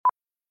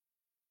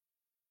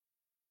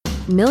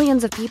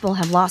Millions of people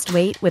have lost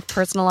weight with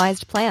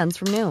personalized plans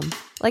from Noom.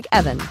 Like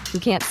Evan, who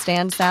can't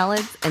stand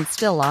salads and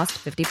still lost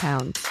 50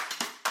 pounds.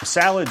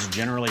 Salads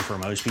generally for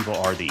most people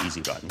are the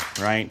easy button,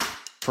 right?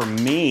 For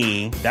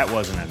me, that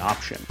wasn't an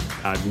option.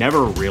 I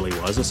never really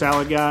was a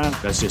salad guy.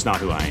 That's just not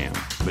who I am.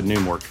 But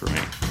Noom worked for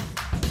me.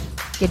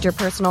 Get your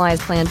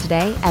personalized plan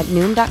today at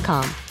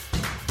Noom.com.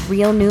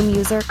 Real Noom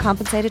user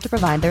compensated to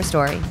provide their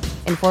story.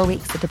 In 4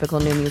 weeks, the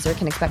typical Noom user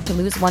can expect to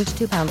lose 1 to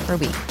 2 pounds per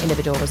week.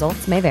 Individual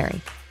results may vary.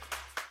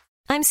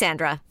 I'm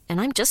Sandra, and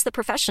I'm just the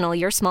professional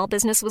your small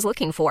business was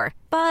looking for.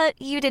 But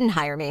you didn't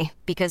hire me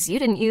because you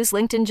didn't use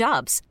LinkedIn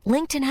Jobs.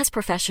 LinkedIn has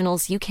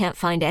professionals you can't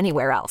find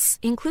anywhere else,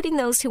 including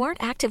those who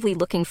aren't actively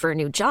looking for a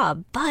new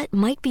job, but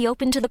might be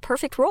open to the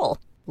perfect role,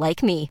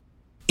 like me.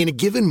 In a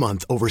given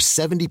month, over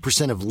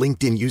 70% of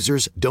LinkedIn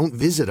users don't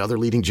visit other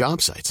leading job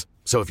sites.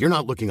 So if you're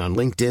not looking on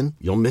LinkedIn,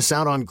 you'll miss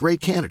out on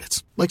great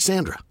candidates like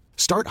Sandra.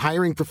 Start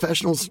hiring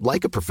professionals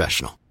like a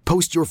professional.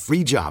 Post your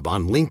free job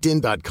on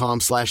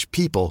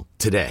linkedin.com/people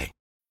today.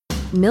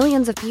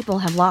 Millions of people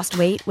have lost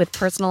weight with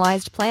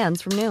personalized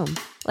plans from Noom.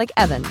 Like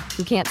Evan,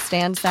 who can't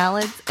stand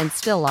salads and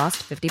still lost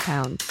 50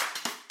 pounds.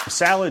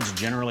 Salads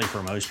generally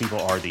for most people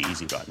are the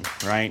easy button,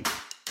 right?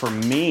 For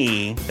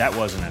me, that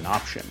wasn't an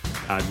option.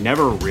 I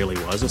never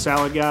really was a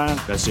salad guy.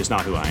 That's just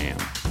not who I am.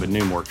 But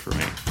Noom worked for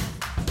me.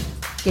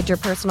 Get your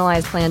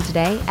personalized plan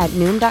today at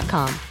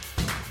Noom.com.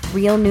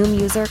 Real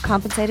Noom user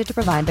compensated to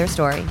provide their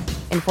story.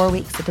 In 4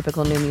 weeks, the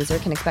typical Noom user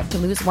can expect to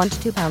lose 1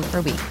 to 2 pounds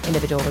per week.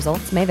 Individual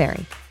results may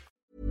vary.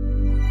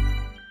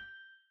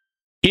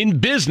 In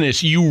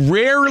business, you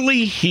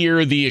rarely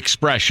hear the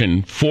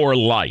expression "for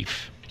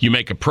life." You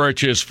make a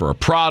purchase for a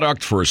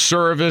product, for a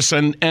service,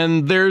 and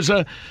there's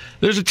a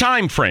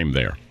time frame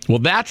there. Well,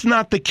 that's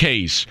not the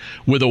case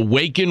with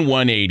Awaken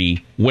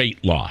 180 weight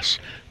loss.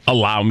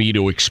 Allow me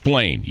to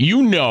explain.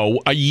 You know,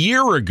 a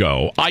year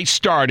ago, I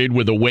started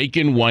with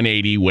Awaken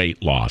 180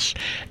 weight loss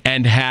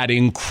and had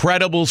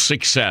incredible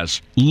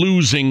success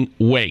losing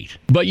weight.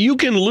 But you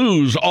can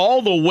lose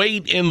all the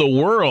weight in the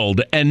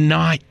world and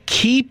not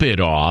keep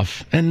it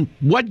off. And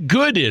what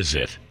good is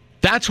it?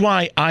 That's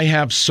why I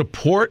have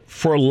support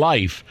for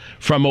life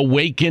from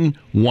Awaken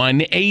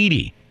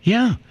 180.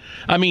 Yeah.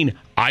 I mean,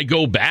 I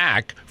go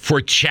back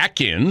for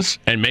check-ins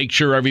and make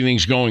sure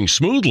everything's going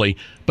smoothly.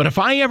 But if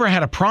I ever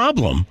had a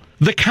problem,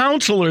 the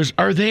counselors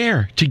are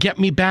there to get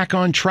me back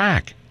on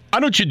track. Why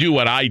don't you do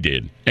what I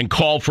did and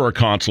call for a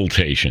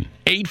consultation?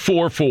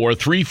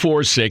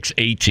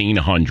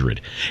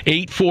 844-346-1800.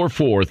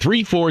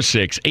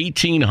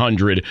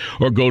 844-346-1800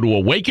 or go to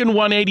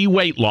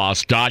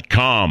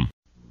awaken180weightloss.com.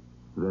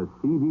 The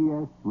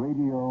CBS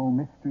Radio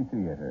Mystery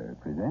Theater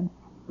presents...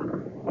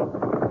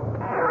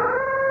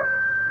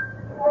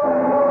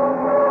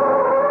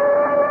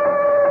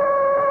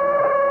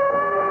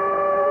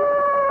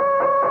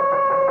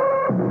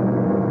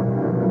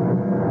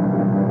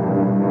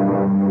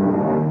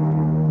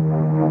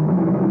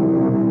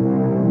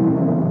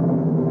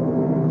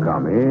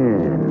 Come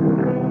in.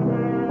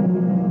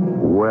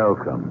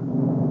 Welcome.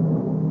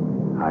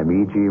 I'm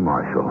E.G.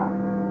 Marshall.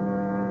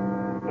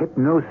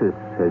 Hypnosis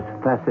has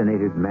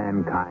fascinated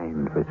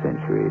mankind for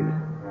centuries,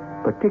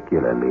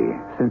 particularly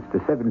since the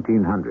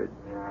 1700s,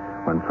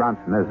 when Franz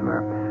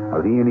Mesmer,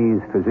 a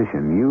Viennese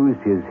physician,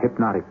 used his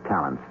hypnotic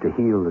talents to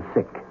heal the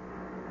sick.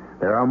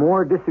 There are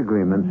more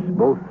disagreements,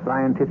 both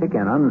scientific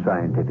and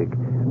unscientific,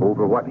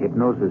 over what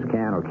hypnosis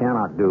can or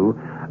cannot do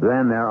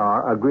than there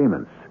are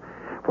agreements.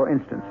 For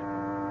instance,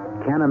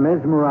 can a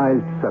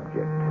mesmerized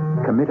subject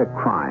commit a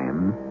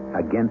crime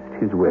against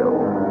his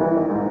will?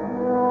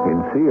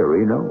 In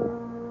theory, no.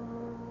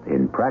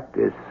 In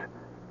practice,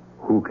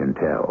 who can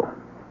tell?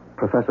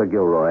 Professor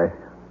Gilroy,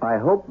 I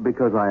hope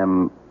because I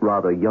am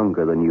rather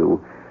younger than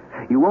you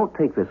won't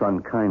take this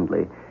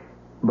unkindly.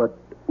 But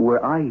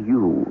were I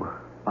you,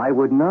 I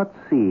would not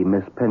see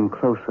Miss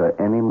Penclosa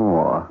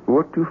anymore.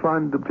 What do you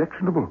find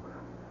objectionable?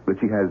 That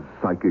she has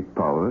psychic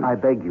powers? I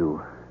beg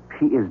you,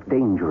 she is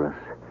dangerous.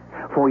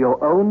 For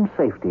your own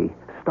safety,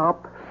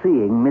 stop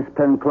seeing Miss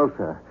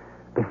Penclosa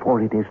before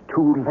it is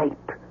too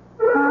late.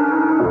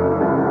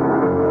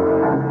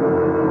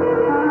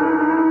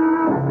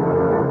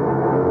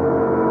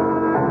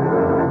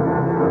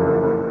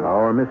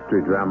 Our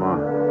mystery drama,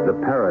 The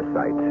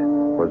Parasite,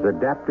 was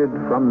adapted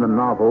from the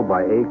novel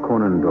by A.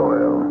 Conan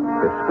Doyle,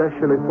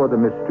 especially for the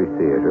Mystery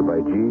Theater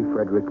by G.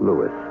 Frederick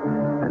Lewis,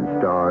 and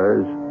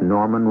stars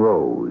Norman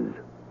Rose.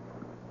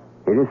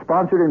 It is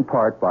sponsored in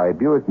part by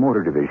Buick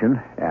Motor Division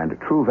and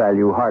True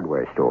Value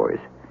Hardware Stores.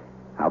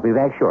 I'll be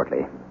back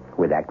shortly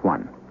with Act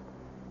One.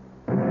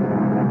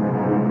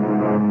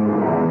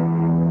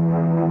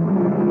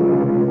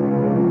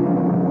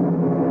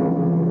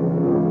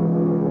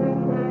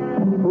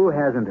 Who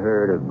hasn't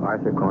heard of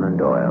Arthur Conan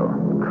Doyle,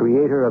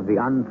 creator of the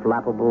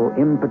unflappable,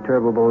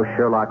 imperturbable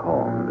Sherlock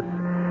Holmes?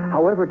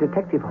 However,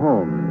 Detective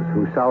Holmes,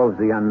 who solves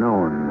the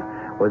unknown,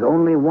 was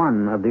only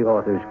one of the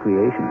author's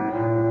creations.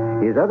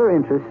 His other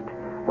interest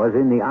was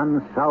in the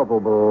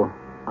unsolvable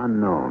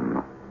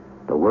unknown,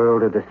 the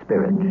world of the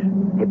spirit,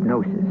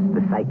 hypnosis,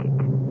 the psychic,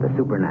 the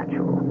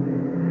supernatural.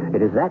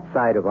 It is that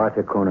side of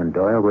Arthur Conan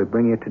Doyle we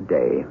bring you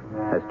today,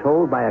 as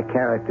told by a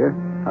character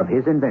of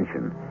his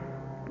invention,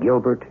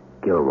 Gilbert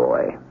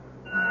Gilroy.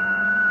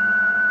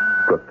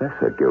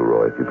 Professor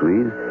Gilroy, if you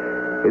please.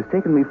 It's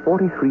taken me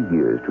 43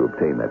 years to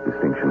obtain that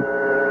distinction.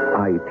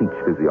 I teach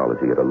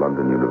physiology at a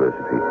London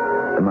university,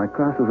 and my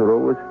classes are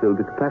always filled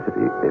to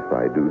capacity, if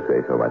I do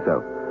say so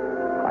myself.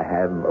 I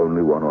have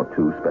only one or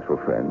two special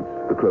friends,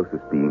 the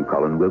closest being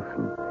Colin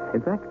Wilson.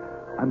 In fact,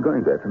 I'm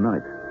going there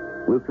tonight.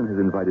 Wilson has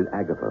invited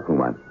Agatha,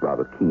 whom I'm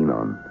rather keen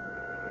on.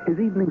 His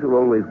evenings are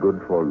always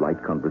good for light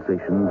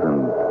conversations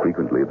and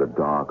frequently the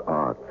dark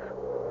arts.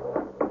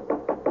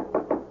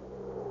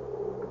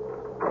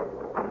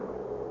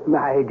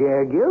 My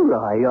dear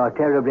Gilroy, you're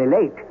terribly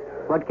late.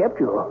 What kept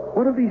you?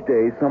 One of these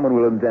days, someone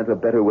will invent a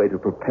better way to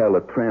propel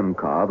a tram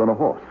car than a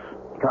horse.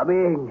 Come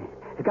in.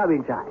 Come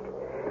inside.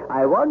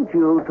 I want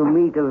you to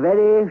meet a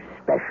very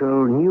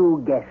special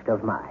new guest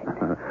of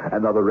mine.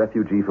 Another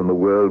refugee from the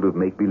world of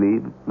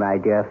make-believe? My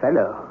dear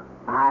fellow,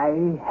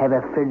 I have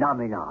a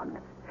phenomenon.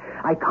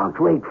 I can't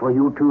wait for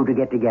you two to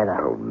get together.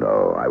 Oh,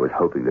 no. I was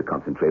hoping to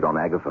concentrate on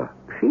Agatha.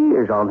 She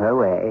is on her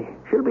way.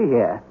 She'll be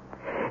here.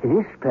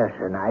 This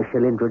person I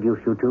shall introduce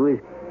you to is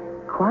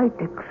quite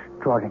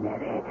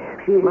extraordinary.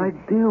 My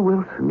dear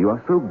Wilson, you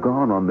are so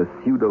gone on the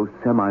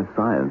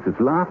pseudo-semi-science,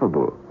 it's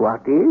laughable.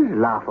 What is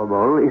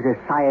laughable is a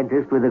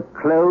scientist with a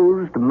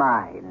closed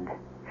mind.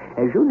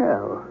 As you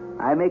know,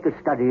 I make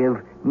a study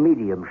of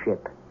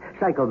mediumship,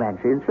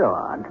 psychomancy, and so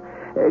on.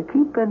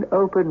 Keep an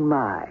open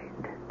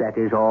mind. That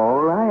is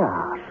all I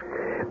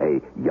ask. A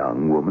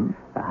young woman?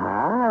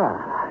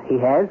 Ah, he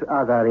has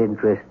other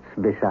interests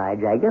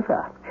besides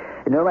Agatha.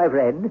 No, my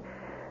friend,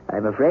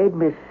 I'm afraid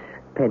Miss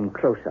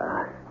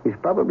Penclosa is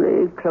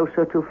probably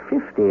closer to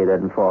 50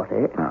 than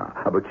 40.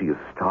 But she is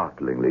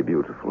startlingly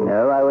beautiful.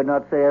 No, I would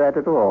not say that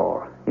at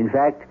all. In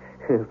fact,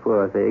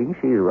 poor thing,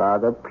 she's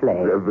rather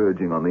plain.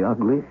 Verging on the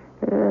ugly?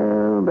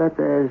 But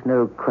there's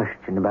no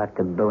question about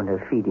the bona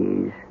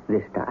fides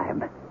this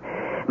time.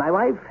 My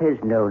wife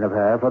has known of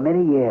her for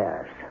many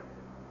years.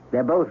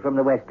 They're both from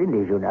the West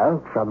Indies, you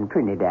know, from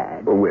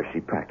Trinidad. Where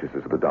she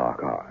practices the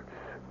dark arts.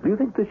 Do you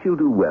think that she'll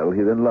do well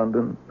here in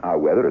London? Our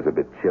weather is a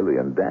bit chilly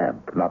and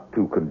damp, not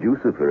too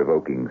conducive for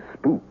evoking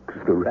spooks,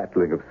 the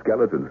rattling of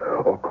skeletons,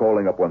 or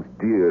calling up one's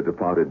dear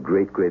departed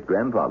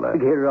great-great-grandfather.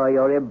 Gilroy,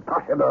 you're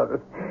impossible.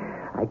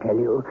 I tell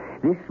you,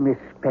 this Miss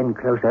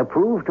Penclosa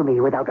proved to me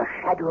without a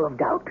shadow of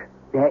doubt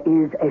there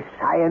is a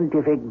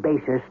scientific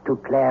basis to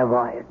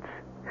clairvoyance.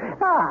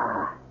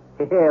 Ah,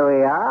 here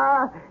we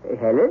are.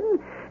 Helen,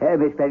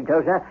 Miss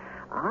Penclosa,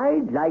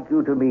 I'd like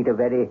you to meet a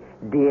very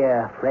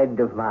dear friend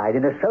of mine,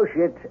 an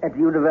associate at the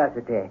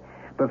university,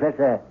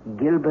 Professor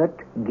Gilbert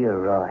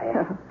Gilroy.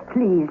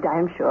 Pleased,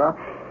 I'm sure.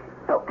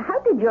 Oh, how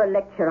did your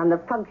lecture on the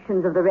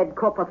functions of the red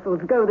corpuscles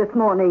go this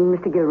morning,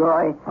 Mr.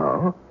 Gilroy?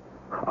 Oh?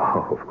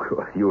 Oh, of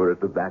course. You were at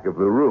the back of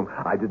the room.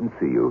 I didn't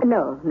see you.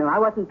 No, I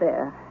wasn't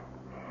there.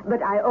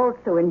 But I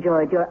also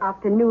enjoyed your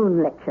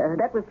afternoon lecture.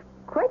 That was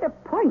quite a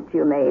point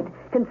you made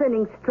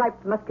concerning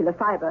striped muscular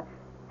fiber,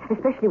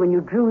 especially when you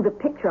drew the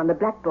picture on the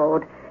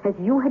blackboard as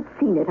you had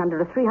seen it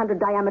under a 300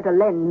 diameter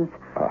lens.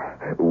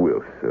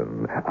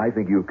 Wilson, I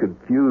think you've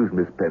confused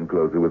Miss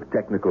Penclosa with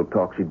technical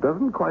talk she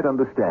doesn't quite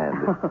understand.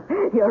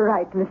 You're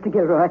right, Mr.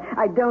 Gilroy.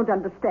 I don't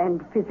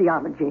understand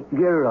physiology.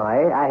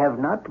 Gilroy, I have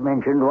not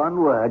mentioned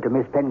one word to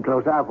Miss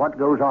Penclosa of what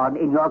goes on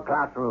in your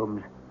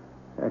classrooms.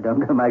 I don't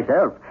know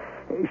myself.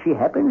 She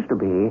happens to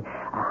be a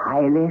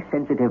highly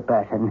sensitive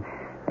person,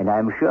 and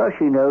I'm sure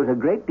she knows a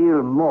great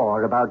deal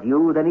more about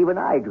you than even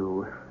I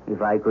do,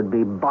 if I could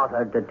be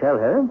bothered to tell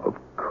her. Of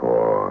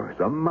course.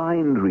 A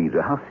mind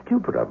reader. How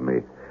stupid of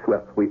me.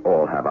 Well, we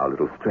all have our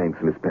little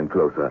strengths, Miss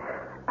Penclosa.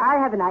 I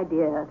have an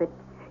idea that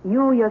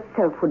you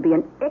yourself would be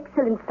an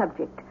excellent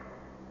subject.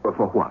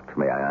 For what,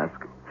 may I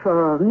ask?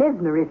 For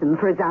mesmerism,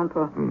 for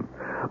example.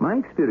 My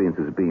experience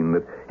has been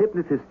that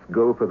hypnotists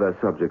go for their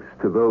subjects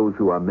to those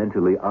who are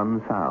mentally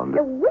unsound.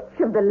 Which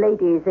of the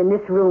ladies in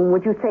this room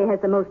would you say has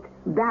the most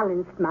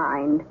balanced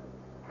mind?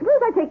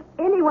 Suppose I take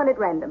anyone at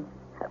random.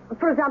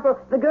 For example,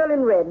 the girl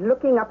in red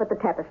looking up at the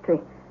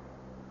tapestry.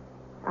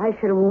 I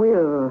shall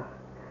will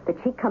that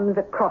she comes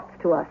across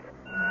to us.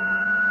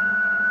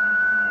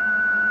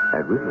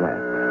 And with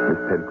that,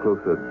 Miss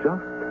Penclosa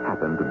just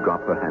happened to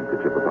drop her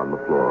handkerchief upon the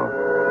floor.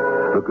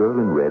 The girl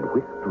in red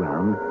whisked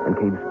round and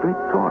came straight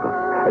toward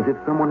us, as if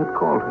someone had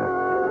called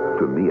her.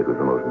 To me, it was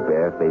the most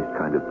bare-faced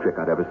kind of trick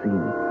I'd ever seen.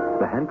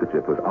 The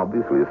handkerchief was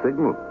obviously a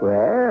signal.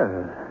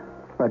 Well,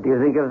 what do you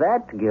think of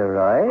that,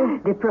 Gilroy?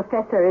 The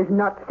professor is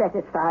not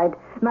satisfied.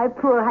 My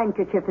poor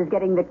handkerchief is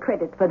getting the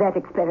credit for that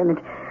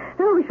experiment.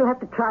 Oh, we shall have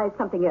to try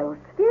something else.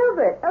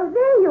 Gilbert, oh,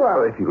 there you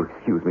are. If you'll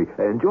excuse me.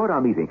 Enjoyed our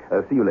meeting.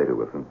 See you later,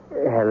 Wilson.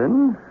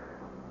 Helen,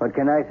 what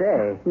can I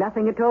say?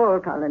 Nothing at all,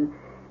 Colin.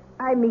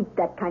 I meet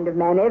that kind of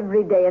man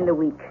every day in the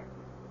week.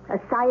 A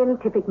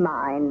scientific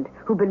mind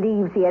who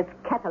believes he has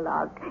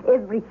catalogued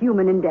every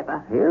human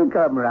endeavor. He'll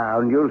come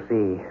round, you'll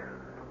see.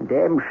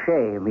 Damn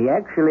shame. He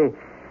actually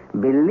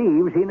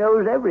believes he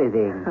knows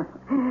everything.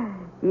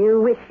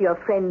 You wish your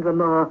friend were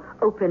more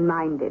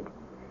open-minded.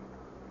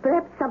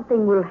 Perhaps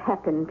something will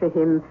happen to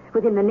him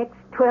within the next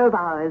 12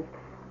 hours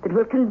that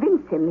will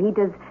convince him he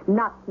does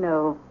not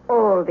know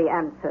all the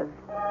answers.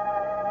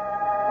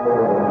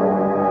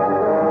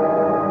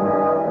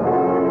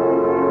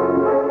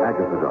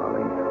 Agatha,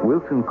 darling,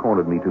 Wilson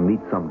cornered me to meet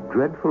some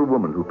dreadful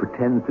woman who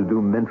pretends to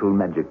do mental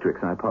magic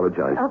tricks. I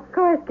apologize. Of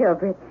course,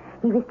 Gilbert.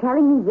 He was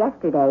telling me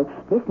yesterday,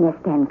 this Miss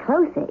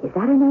Penclosa, is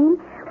that her name?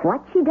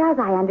 What she does,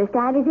 I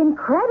understand, is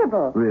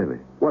incredible. Really?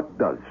 What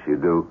does she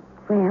do?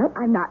 Well,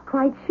 I'm not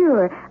quite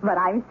sure, but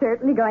I'm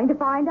certainly going to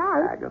find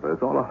out. Agatha,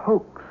 it's all a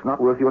hoax. Not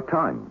worth your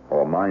time.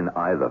 Or mine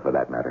either, for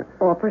that matter.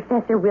 Or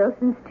Professor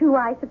Wilson's, too,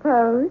 I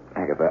suppose.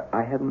 Agatha,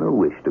 I have no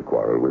wish to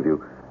quarrel with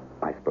you.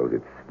 I suppose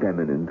it's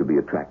feminine to be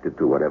attracted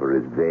to whatever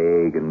is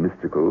vague and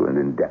mystical and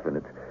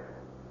indefinite.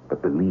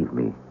 But believe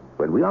me,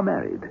 when we are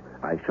married,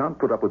 I shan't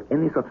put up with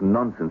any such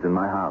nonsense in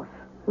my house.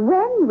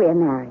 When we're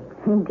married,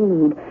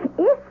 indeed.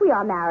 If we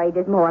are married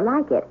is more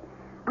like it.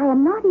 I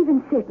am not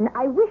even certain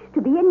I wish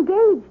to be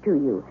engaged to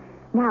you.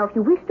 Now, if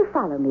you wish to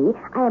follow me,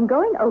 I am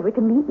going over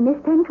to meet Miss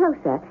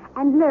Penclosa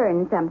and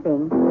learn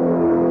something.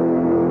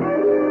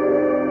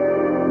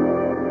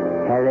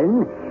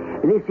 Helen,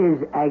 this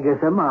is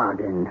Agatha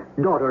Marden,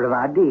 daughter of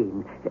our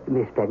dean,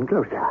 Miss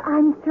Penclosa.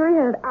 I'm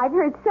thrilled. I've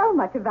heard so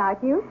much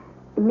about you.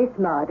 Miss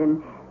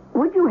Marden,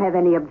 would you have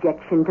any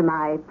objection to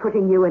my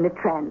putting you in a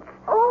trance?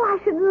 Oh, I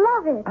should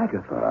love it.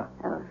 Agatha.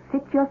 Oh,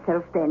 sit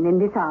yourself then in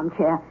this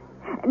armchair.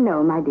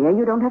 No, my dear,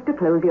 you don't have to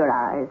close your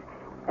eyes.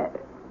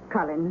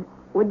 Colin,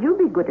 would you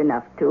be good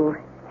enough to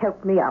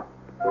help me up?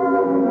 I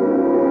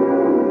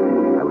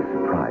was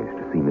surprised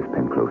to see Miss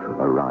Penclosa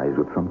arise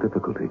with some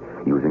difficulty,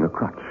 using a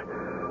crutch.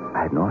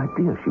 I had no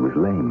idea she was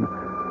lame.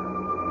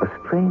 A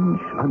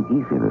strange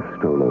uneasiness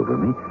stole over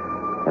me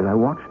as I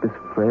watched this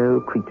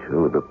frail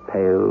creature with a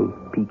pale,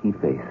 peaky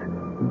face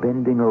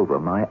bending over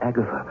my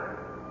Agatha.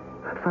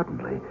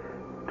 Suddenly,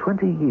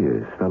 20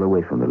 years fell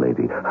away from the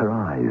lady. Her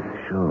eyes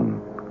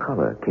shone.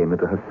 Color came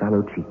into her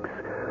sallow cheeks.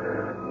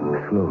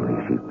 Slowly,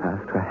 she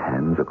passed her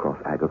hands across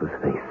Agatha's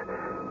face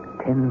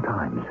 10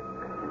 times.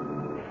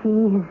 She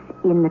is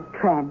in a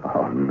trance.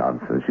 Oh,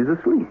 nonsense. She's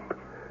asleep.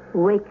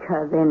 Wake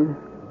her, then.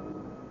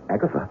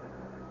 Agatha.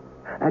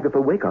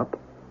 Agatha, wake up.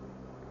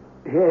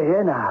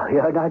 Here now.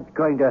 You're not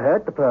going to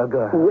hurt the poor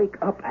girl. Wake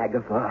up,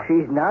 Agatha.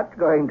 She's not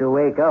going to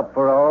wake up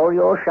for all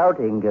your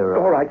shouting, girl.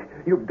 All right.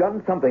 You've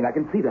done something. I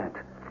can see that.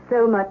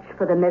 So much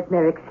for the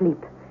mesmeric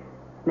sleep.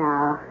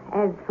 Now,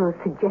 as for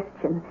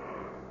suggestion,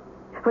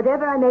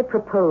 whatever I may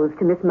propose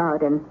to Miss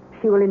Marden,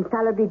 she will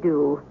infallibly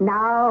do,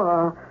 now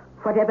or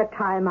whatever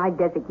time I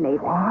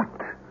designate. What?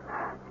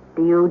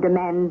 Do you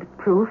demand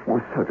proof?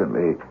 Oh,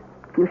 certainly.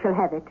 You shall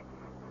have it.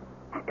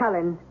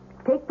 Cullen,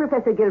 take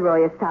Professor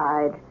Gilroy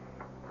aside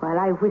while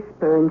I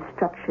whisper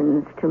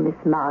instructions to Miss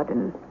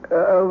Marden.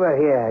 Over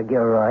here,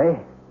 Gilroy.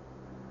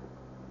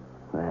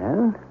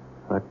 Well,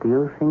 what do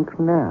you think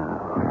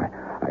now?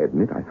 I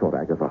admit I thought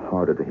Agatha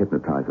harder to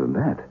hypnotize than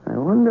that. I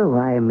wonder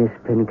why Miss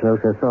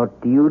Penclosa thought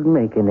you'd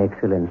make an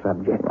excellent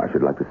subject. I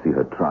should like to see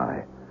her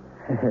try.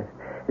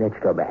 Let's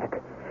go back.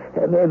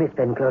 Miss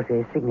Penclosa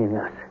is signaling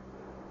us.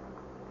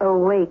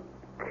 Awake,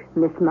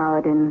 Miss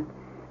Marden.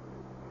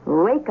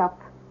 Wake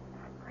up.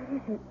 What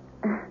is it?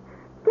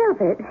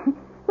 Gilbert,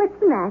 what's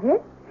the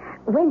matter?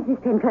 When's Miss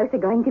Penclosa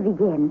going to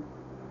begin?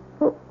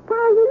 Well, why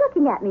are you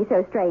looking at me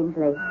so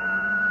strangely?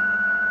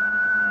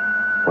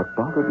 What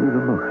bothered me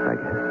the most, I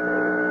guess,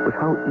 was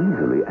how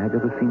easily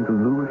Agatha seemed to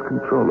lose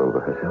control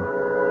over herself.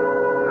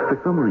 For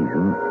some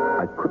reason,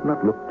 I could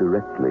not look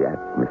directly at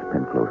Miss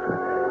Penclosa,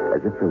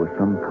 as if there were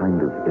some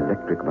kind of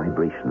electric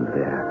vibrations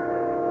there.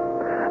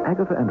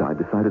 Agatha and I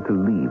decided to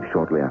leave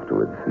shortly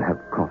afterwards and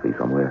have coffee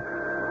somewhere.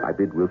 I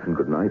bid Wilson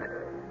good night,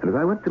 and as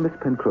I went to Miss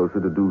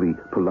Penclosa to do the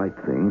polite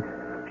thing,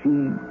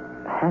 she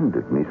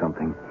handed me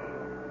something.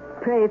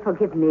 Pray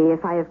forgive me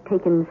if I have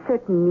taken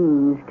certain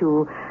means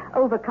to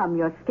overcome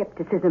your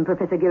skepticism,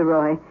 Professor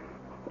Gilroy.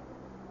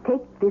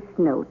 Take this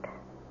note.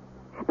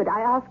 But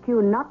I ask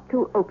you not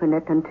to open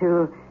it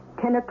until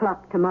 10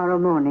 o'clock tomorrow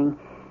morning.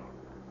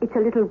 It's a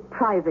little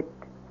private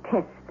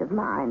test of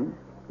mine.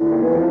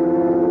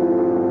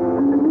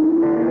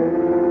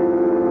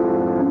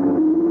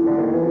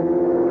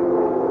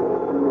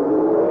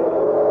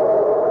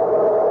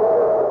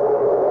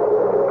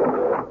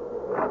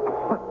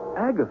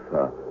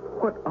 Agatha,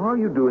 what are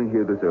you doing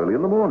here this early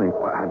in the morning?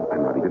 Well,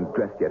 I'm not even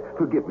dressed yet.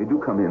 Forgive me. Do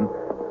come in.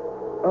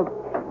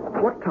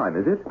 What time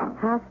is it?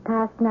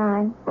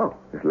 9:30. Oh,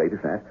 as late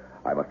as that?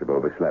 I must have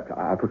overslept.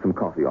 I'll put some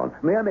coffee on.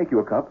 May I make you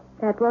a cup?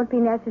 That won't be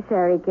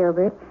necessary,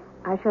 Gilbert.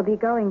 I shall be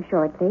going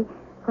shortly.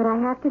 What I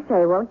have to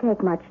say won't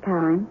take much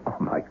time. Oh,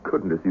 my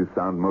goodness, you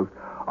sound most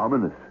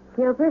ominous.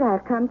 Gilbert,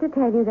 I've come to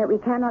tell you that we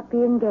cannot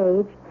be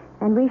engaged,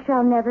 and we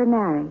shall never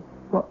marry.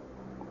 Well,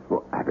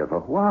 Agatha,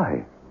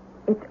 why?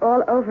 It's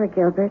all over,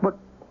 Gilbert. But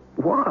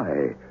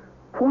why?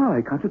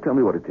 Why? Can't you tell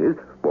me what it is?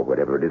 Well,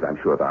 whatever it is, I'm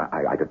sure that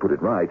I could put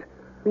it right.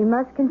 We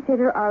must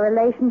consider our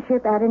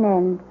relationship at an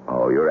end.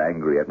 Oh, you're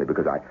angry at me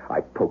because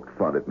I poked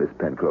fun at Miss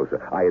Penclosa.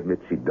 I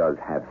admit she does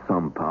have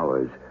some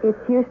powers. It's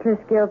useless,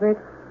 Gilbert.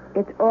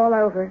 It's all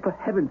over. For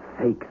heaven's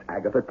sakes,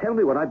 Agatha, tell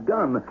me what I've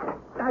done.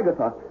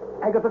 Agatha!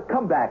 Agatha,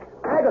 come back!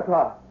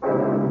 Agatha!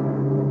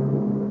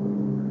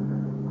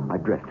 I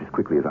dressed as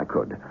quickly as I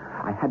could.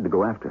 I had to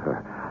go after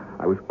her.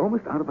 I was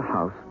almost out of the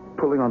house,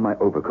 pulling on my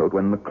overcoat,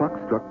 when the clock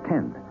struck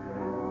 10.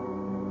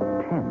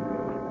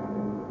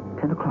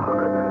 10 o'clock.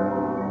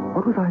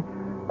 What was I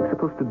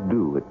supposed to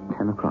do at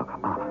 10 o'clock?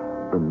 Ah,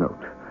 the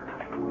note.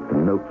 The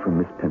note from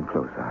Miss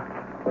Penclosa.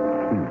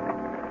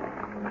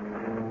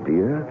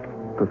 Dear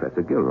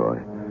Professor Gilroy,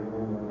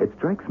 it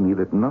strikes me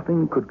that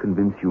nothing could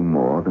convince you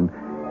more than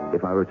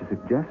if I were to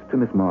suggest to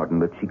Miss Martin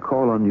that she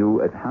call on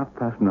you at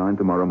 9:30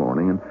 tomorrow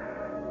morning and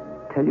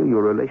tell you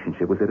your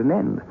relationship was at an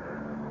end.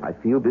 I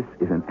feel this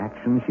is an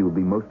action she would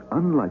be most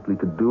unlikely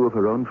to do of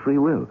her own free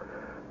will.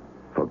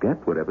 Forget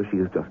whatever she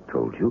has just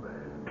told you.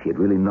 She had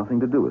really nothing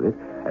to do with it,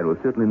 and will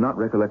certainly not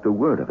recollect a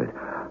word of it.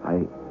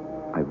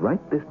 I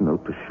write this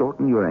note to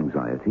shorten your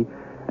anxiety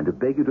and to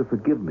beg you to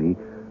forgive me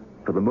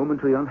for the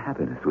momentary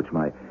unhappiness which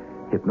my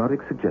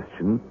hypnotic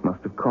suggestion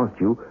must have caused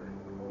you.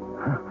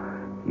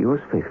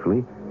 Yours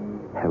faithfully,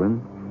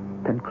 Helen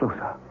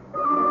Penclosa.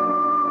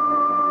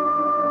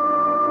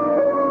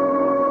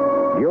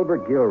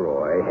 Gilbert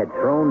Gilroy had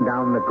thrown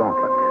down the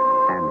gauntlet,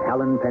 and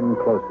Helen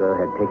Penclosa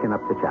had taken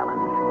up the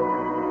challenge.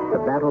 The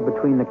battle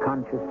between the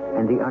conscious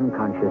and the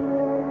unconscious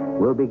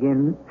will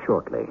begin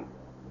shortly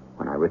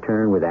when I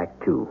return with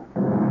Act 2.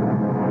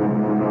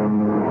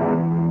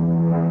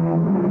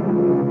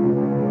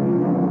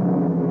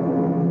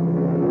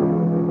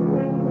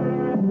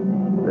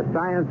 The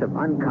science of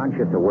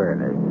unconscious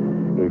awareness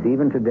is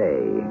even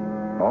today,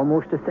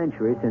 almost a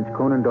century since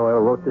Conan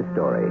Doyle wrote this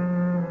story,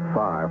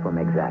 far from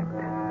exact.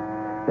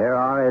 There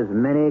are as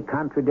many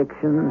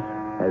contradictions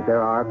as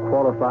there are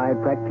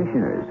qualified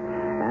practitioners.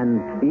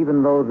 And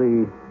even though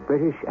the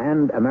British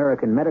and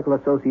American medical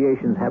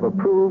associations have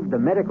approved the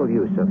medical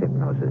use of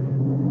hypnosis,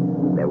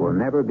 there will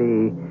never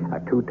be a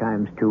 2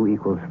 times 2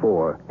 equals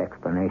 4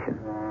 explanation.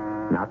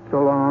 Not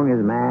so long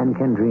as man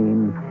can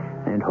dream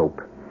and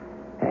hope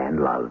and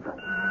love.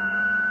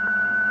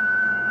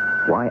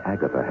 Why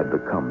Agatha had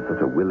become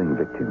such a willing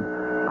victim,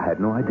 I had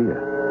no idea.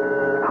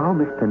 How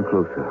Miss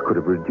Penclosa could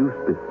have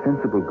reduced this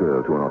sensible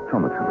girl to an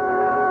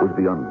automaton was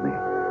beyond me.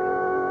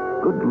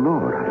 Good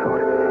Lord, I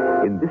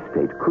thought. In this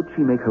state, could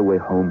she make her way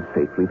home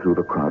safely through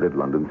the crowded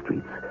London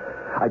streets?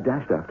 I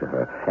dashed after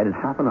her, and in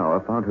half an hour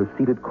found her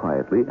seated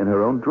quietly in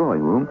her own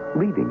drawing room,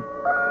 reading.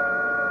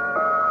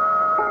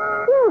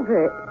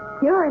 Gilbert,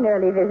 you're an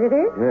early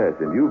visitor. Yes,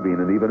 and you've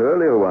been an even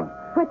earlier one.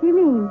 What do you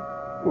mean?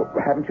 Well,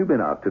 haven't you been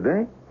out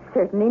today?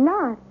 Certainly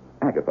not.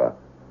 Agatha,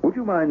 would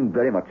you mind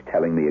very much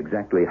telling me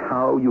exactly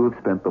how you have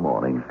spent the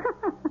morning?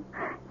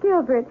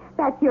 Gilbert,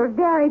 that's your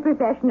very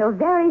professional,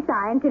 very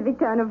scientific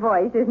tone of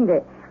voice, isn't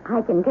it?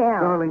 I can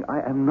tell. Darling,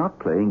 I am not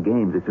playing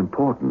games. It's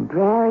important.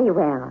 Very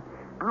well.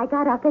 I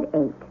got up at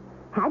 8.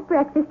 Had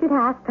breakfast at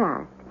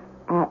 8:30.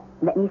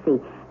 Let me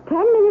see.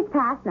 10 minutes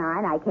past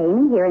 9, I came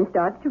in here and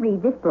started to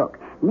read this book,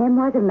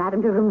 Memoirs of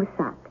Madame de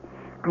Remusat.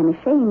 I'm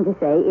ashamed to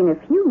say, in a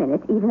few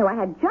minutes, even though I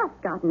had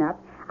just gotten up,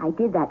 I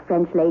did that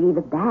French lady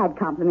the bad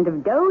compliment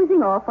of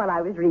dozing off while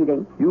I was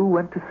reading. You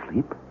went to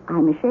sleep?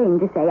 I'm ashamed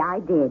to say I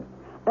did.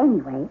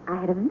 Anyway, I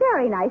had a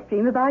very nice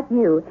dream about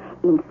you.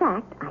 In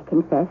fact, I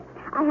confess,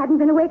 I hadn't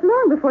been awake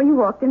long before you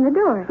walked in the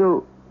door.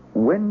 So,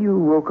 when you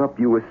woke up,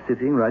 you were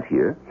sitting right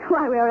here?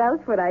 Why, where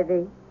else would I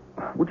be?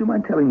 Would you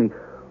mind telling me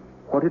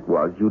what it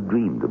was you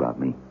dreamed about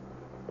me?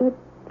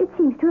 It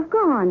seems to have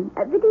gone.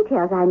 The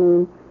details, I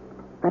mean.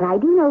 But I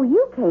do know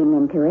you came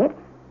into it.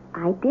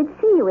 I did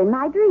see you in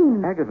my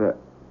dream. Agatha,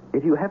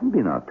 if you haven't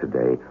been out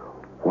today,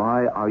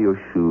 why are your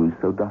shoes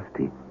so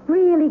dusty?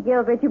 Really,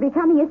 Gilbert, you're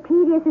becoming as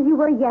tedious as you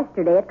were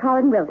yesterday at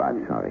Colin Wilson.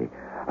 I'm sorry.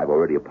 I've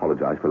already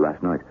apologized for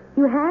last night.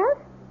 You have?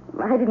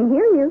 I didn't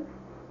hear you.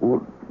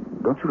 Well,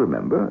 don't you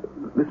remember?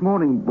 This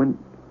morning when...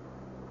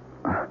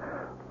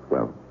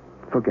 Well,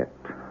 forget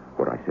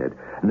what I said.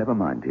 Never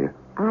mind, dear.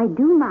 I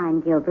do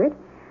mind, Gilbert.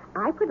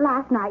 I put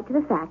last night to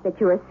the fact that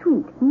you're a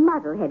sweet,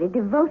 muddle-headed,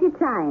 devoted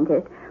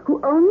scientist who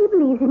only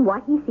believes in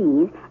what he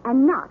sees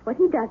and not what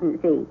he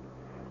doesn't see.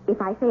 If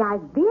I say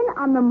I've been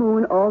on the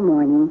moon all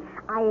morning,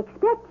 I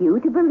expect you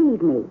to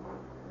believe me.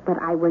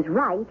 But I was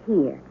right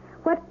here.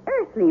 What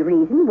earthly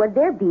reason would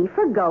there be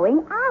for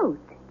going out?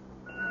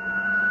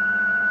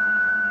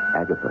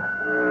 Agatha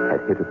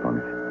had hit upon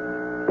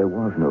it. There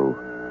was no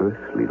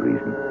earthly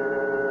reason.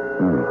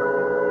 No.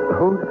 The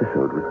whole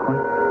episode was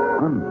quite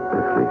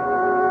unearthly.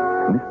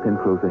 Miss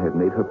Penclosa had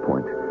made her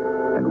point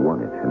and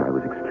won it, and I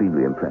was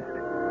extremely impressed.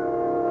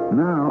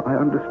 Now I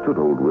understood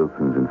old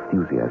Wilson's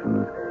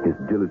enthusiasms, his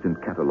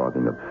diligent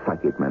cataloging of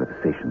psychic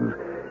manifestations.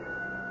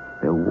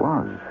 There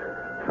was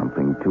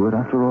something to it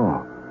after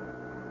all.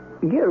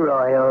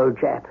 Gilroy, old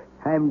chap,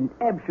 I'm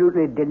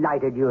absolutely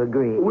delighted you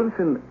agree.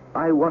 Wilson,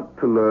 I want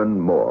to learn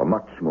more,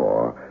 much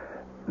more.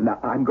 Now,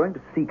 I'm going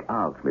to seek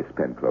out Miss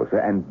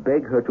Penclosa and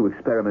beg her to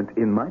experiment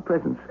in my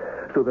presence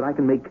so that I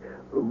can make,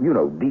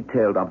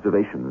 detailed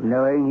observations.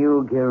 Knowing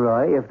you,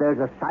 Gilroy, if there's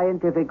a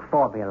scientific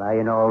formula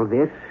in all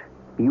this,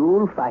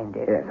 You'll find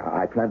it. Yes,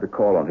 I plan to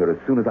call on her as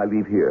soon as I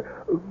leave here.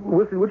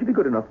 Wilson, would you be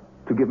good enough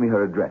to give me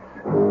her address?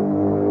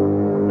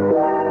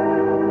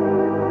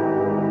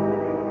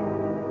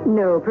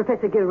 No,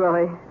 Professor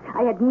Gilroy.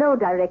 I had no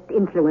direct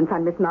influence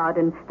on Miss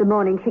Marden the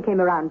morning she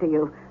came around to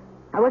you.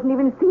 I wasn't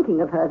even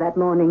thinking of her that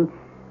morning.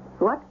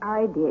 What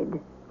I did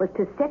was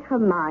to set her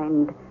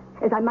mind,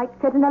 as I might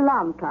set an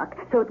alarm clock,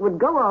 so it would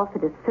go off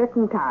at a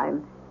certain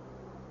time.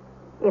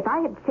 If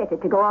I had set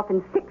it to go off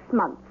in 6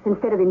 months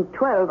instead of in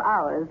 12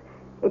 hours,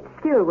 it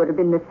still would have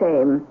been the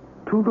same.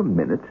 To the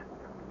minute?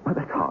 Well,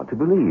 that's hard to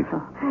believe.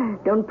 Oh,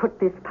 don't put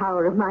this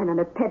power of mine on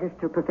a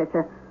pedestal,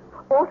 Professor.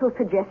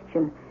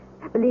 Autosuggestion.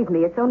 Believe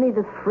me, it's only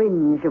the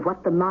fringe of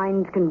what the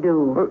mind can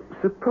do. Well,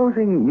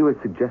 supposing you had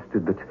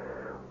suggested that,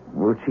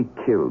 will she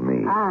kill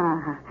me?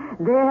 Ah,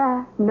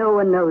 there no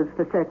one knows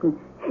for certain.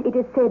 It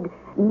is said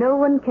no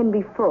one can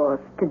be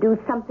forced to do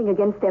something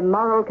against their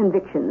moral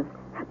convictions.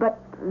 But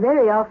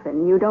very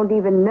often you don't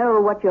even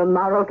know what your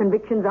moral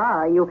convictions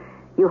are. You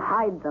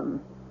hide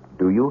them.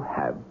 Do you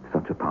have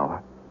such a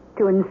power?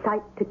 To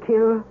incite to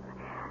kill?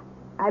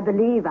 I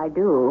believe I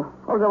do,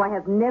 although I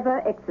have never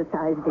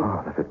exercised it.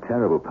 Oh, that's a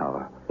terrible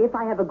power. If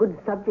I have a good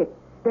subject,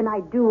 then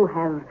I do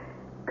have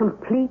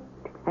complete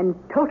and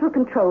total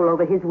control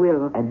over his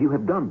will. And you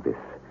have done this?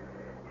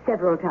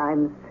 Several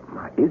times.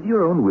 Is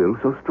your own will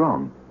so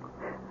strong?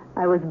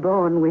 I was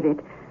born with it.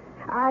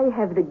 I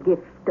have the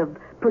gift of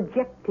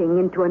projecting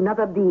into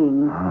another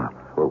being.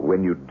 Well,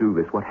 when you do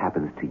this, what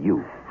happens to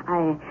you?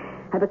 I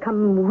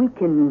become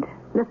weakened,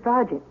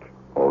 lethargic.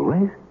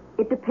 Always?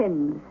 It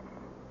depends.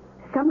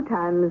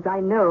 Sometimes I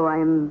know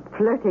I'm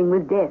flirting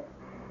with death.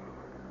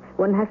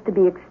 One has to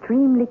be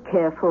extremely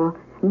careful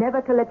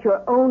never to let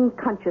your own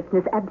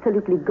consciousness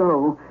absolutely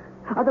go.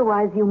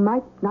 Otherwise, you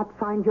might not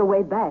find your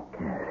way back.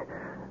 Yes.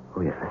 Oh,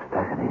 yes, that's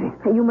fascinating.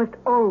 You must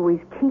always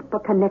keep a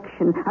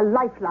connection, a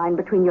lifeline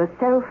between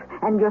yourself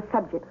and your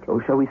subject. Oh,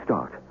 shall we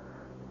start?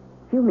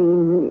 You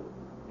mean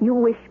you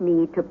wish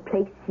me to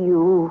place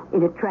you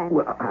in a trance?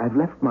 Well, I've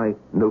left my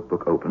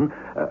notebook open,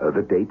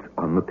 the date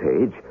on the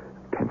page,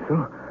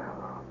 pencil.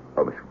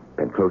 Oh, Miss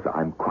Penclosa,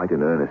 I'm quite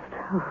in earnest.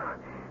 Oh,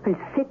 well,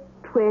 sit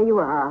where you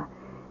are.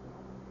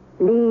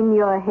 Lean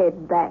your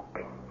head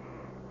back,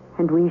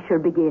 and we shall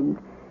begin.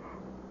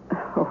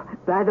 Oh,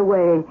 by the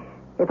way,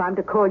 if I'm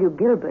to call you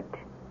Gilbert,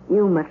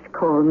 you must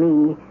call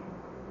me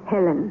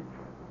Helen.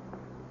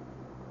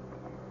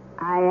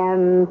 I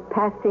am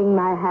passing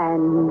my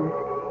hands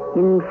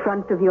in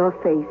front of your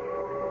face.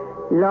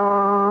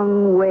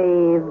 Long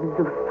waves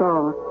of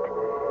thought.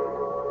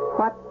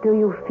 What do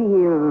you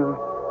feel,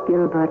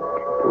 Gilbert?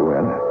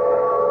 Well,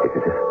 it's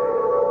as if...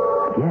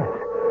 Yes.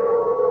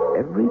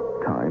 Every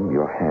time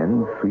your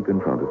hands sweep in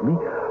front of me,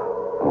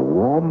 a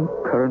warm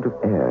current of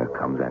air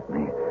comes at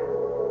me.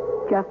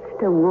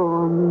 Just a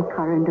warm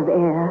current of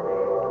air.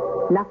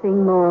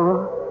 Nothing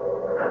more.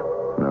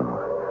 No.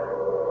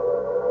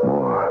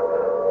 More.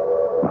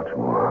 Much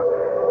more.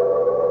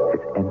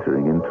 It's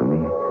entering into me.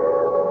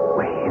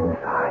 Way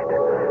inside.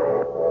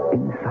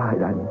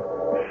 Inside, I'm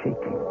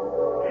shaking,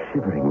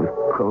 shivering with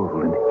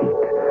cold and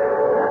heat.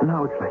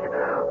 Now it's like...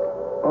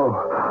 Oh,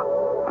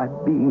 I'm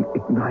being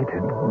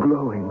ignited,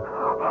 glowing,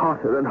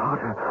 hotter and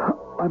hotter.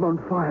 I'm on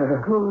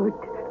fire. Good.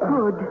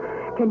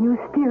 Can you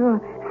still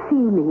see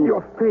me?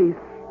 Your face,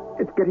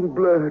 it's getting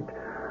blurred.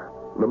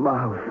 The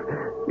mouth,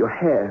 your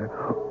hair,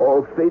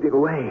 all fading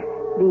away.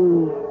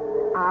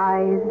 The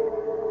eyes?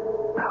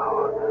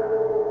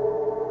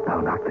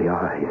 No, not the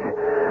eyes.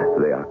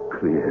 They are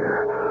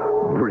clear,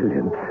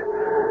 brilliant.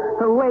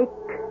 Awake.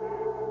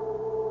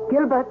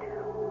 Gilbert,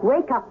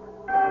 wake up.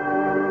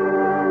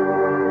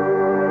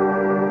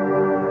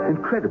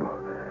 Incredible.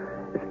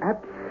 It's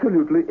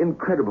absolutely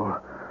incredible.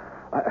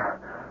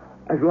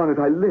 As long as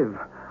I live,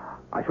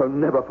 I shall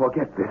never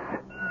forget this.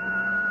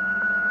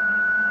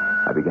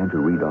 I began to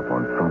read up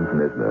on Franz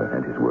Mesmer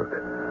and his work.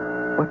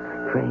 What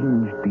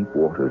strange deep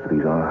waters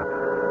these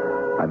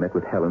are. I met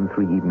with Helen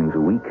 3 evenings a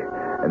week,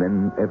 and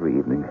then every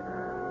evening.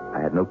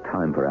 I had no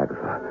time for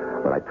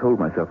Agatha, but I told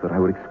myself that I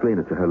would explain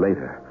it to her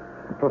later.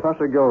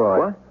 Professor Gilroy.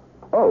 What?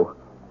 Oh,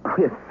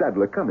 yes,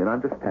 Sadler, come in.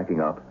 I'm just packing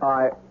up.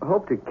 I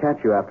hope to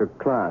catch you after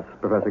class,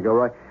 Professor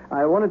Gilroy.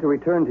 I wanted to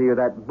return to you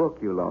that book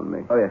you loaned me.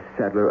 Oh, yes,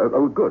 Sadler.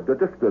 Oh, good.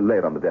 Just lay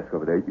it on the desk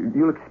over there.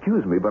 You'll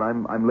excuse me, but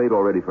I'm late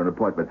already for an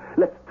appointment.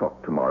 Let's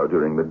talk tomorrow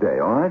during the day,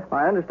 all right?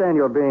 I understand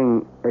you're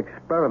being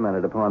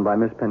experimented upon by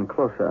Miss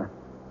Penclosa.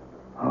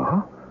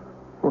 Oh?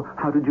 Well,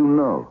 how did you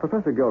know?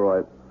 Professor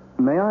Gilroy,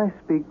 may I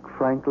speak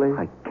frankly?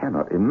 I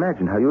cannot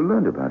imagine how you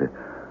learned about it.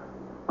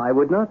 I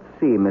would not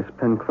see Miss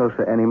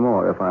Penclosa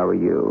anymore if I were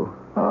you.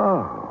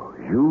 Oh,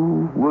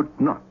 you would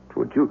not,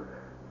 would you?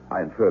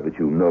 I infer that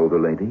you know the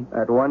lady?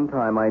 At one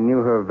time, I knew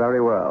her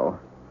very well.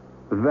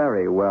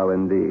 Very well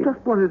indeed. Just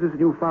what is it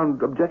you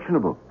found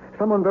objectionable?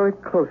 Someone very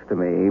close to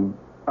me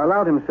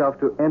allowed himself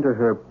to enter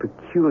her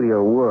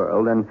peculiar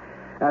world, and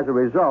as a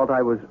result,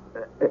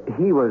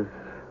 he was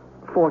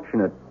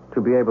fortunate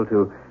to be able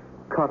to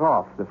cut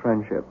off the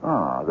friendship.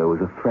 Ah, there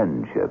was a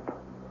friendship.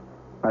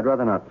 I'd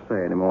rather not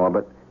say any more,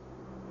 but,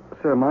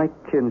 sir, my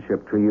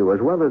kinship to you,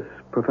 as well as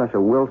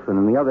Professor Wilson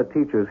and the other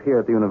teachers here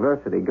at the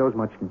university goes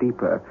much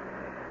deeper.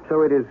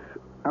 So it is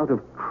out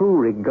of true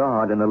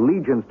regard and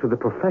allegiance to the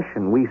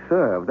profession we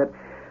serve that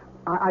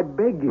I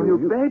beg you...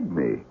 You beg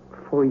me?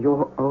 For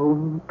your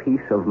own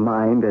peace of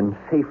mind and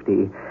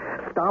safety,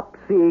 stop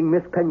seeing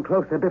Miss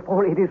Penclosa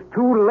before it is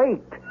too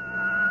late.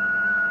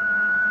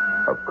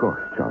 Of course,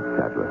 Charles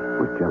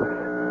Sadler was jealous.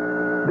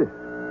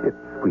 This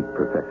sweet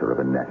professor of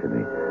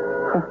anatomy.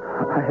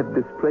 I had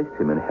displaced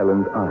him in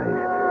Helen's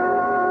eyes.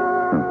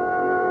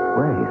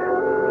 Wait.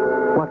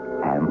 What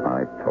am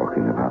I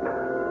talking about?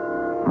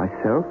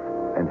 Myself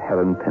and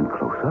Helen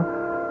Penclosa?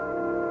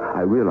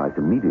 I realized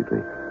immediately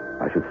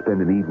I should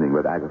spend an evening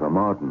with Agatha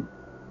Martin.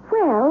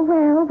 Well.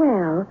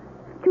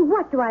 To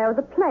what do I owe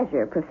the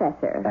pleasure,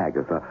 Professor?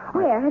 Agatha,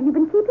 Where have you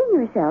been keeping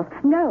yourself?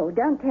 No,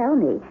 don't tell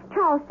me.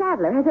 Charles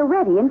Sadler has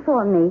already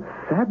informed me.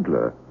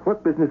 Sadler?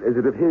 What business is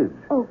it of his?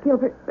 Oh,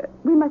 Gilbert,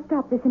 we must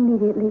stop this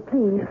immediately,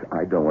 please. Yes,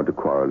 I don't want to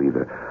quarrel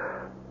either.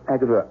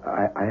 Agatha,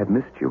 I have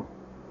missed you.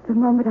 The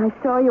moment I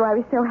saw you, I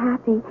was so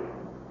happy.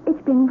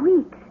 It's been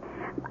weeks.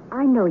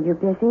 I know you're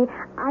busy.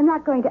 I'm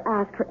not going to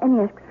ask for any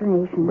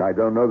explanations. I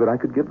don't know that I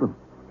could give them.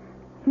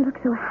 You look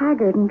so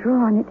haggard and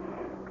drawn.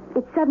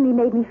 It suddenly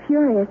made me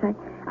furious.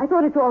 I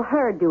thought it's all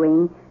her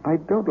doing. I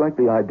don't like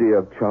the idea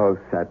of Charles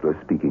Sadler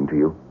speaking to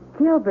you.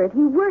 Gilbert,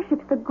 he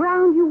worships the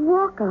ground you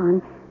walk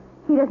on.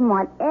 He doesn't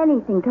want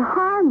anything to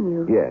harm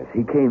you. Yes,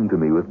 he came to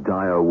me with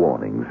dire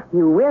warnings.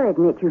 You will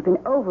admit you've been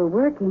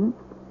overworking.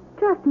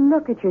 Just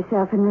look at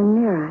yourself in the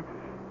mirror.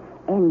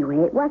 Anyway,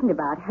 it wasn't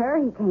about her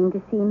he came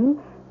to see me.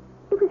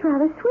 It was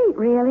rather sweet,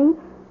 really.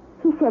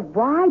 He said,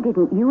 why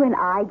didn't you and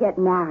I get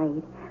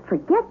married?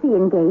 Forget the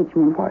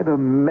engagement. Why the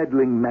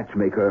meddling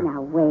matchmaker?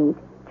 Now, wait.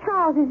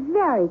 Charles is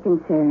very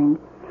concerned.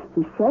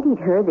 He said he'd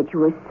heard that you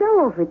were so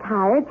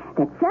overtired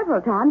that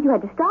several times you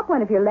had to stop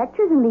one of your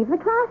lectures and leave the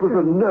classroom. It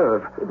was a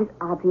nerve. It was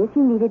obvious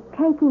you needed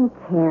taking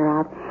care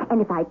of.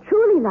 And if I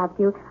truly loved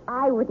you,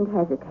 I wouldn't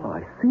hesitate. Oh,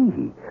 I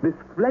see. This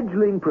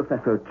fledgling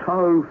Professor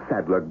Charles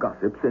Sadler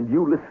gossips and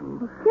you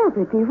listen.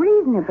 Gilbert, be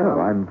reasonable.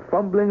 Oh, I'm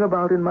fumbling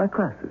about in my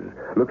classes,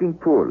 looking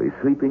poorly,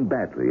 sleeping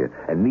badly,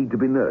 and need to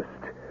be nursed.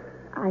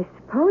 I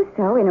suppose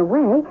so, in a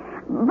way.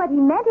 But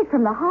he meant it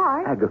from the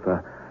heart.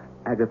 Agatha,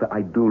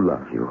 I do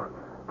love you.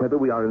 Whether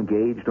we are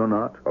engaged or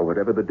not, or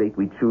whatever the date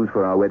we choose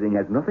for our wedding,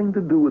 has nothing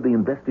to do with the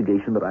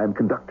investigation that I am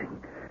conducting.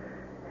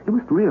 You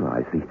must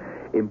realize the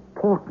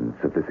importance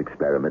of this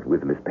experiment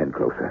with Miss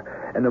Penclosa.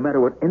 And no matter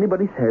what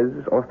anybody says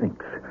or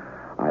thinks,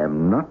 I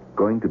am not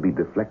going to be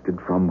deflected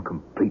from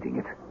completing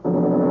it.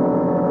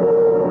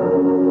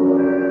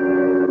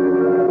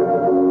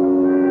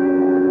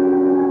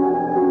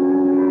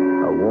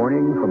 A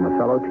warning from a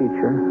fellow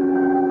teacher,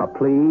 a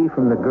plea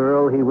from the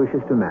girl he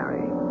wishes to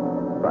marry.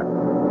 But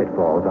it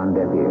falls on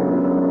deaf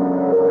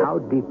ears. How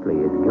deeply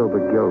is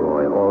Gilbert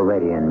Gilroy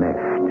already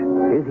enmeshed?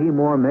 Is he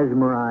more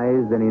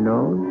mesmerized than he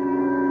knows?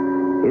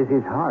 Is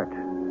his heart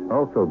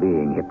also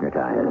being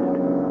hypnotized?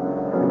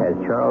 As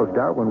Charles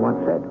Darwin once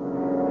said,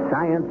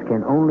 science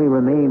can only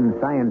remain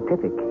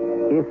scientific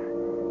if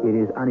it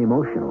is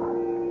unemotional.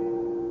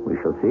 We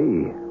shall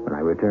see when I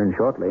return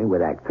shortly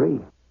with Act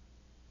 3.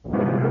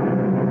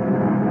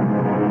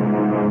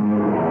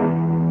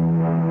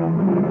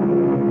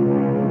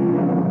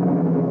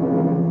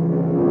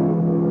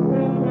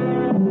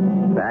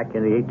 Back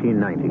in the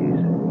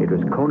 1890s, it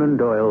was Conan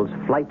Doyle's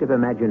flight of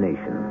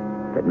imagination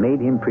that made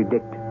him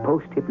predict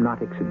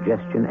post-hypnotic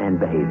suggestion and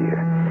behavior.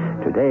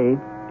 Today,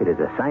 it is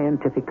a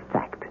scientific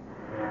fact.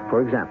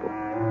 For example,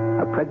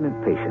 a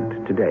pregnant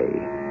patient today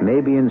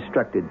may be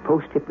instructed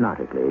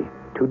post-hypnotically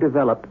to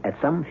develop at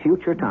some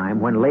future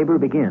time when labor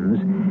begins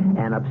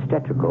an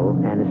obstetrical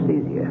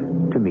anesthesia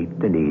to meet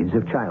the needs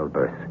of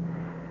childbirth.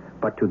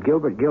 But to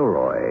Gilbert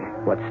Gilroy,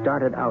 what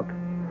started out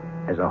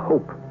as a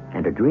hope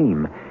and a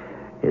dream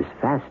is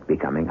fast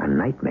becoming a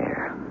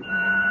nightmare.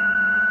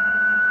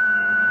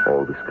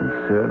 All this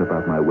concern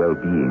about my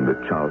well-being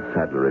that Charles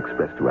Sadler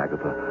expressed to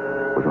Agatha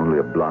was only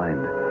a blind,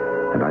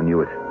 and I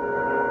knew it.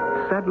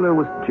 Sadler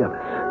was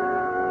jealous.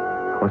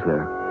 Was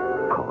there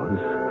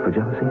cause for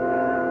jealousy?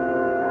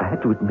 I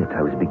had to admit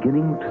I was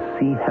beginning to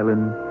see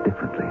Helen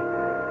differently.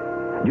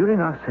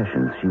 During our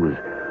sessions, she was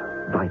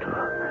vital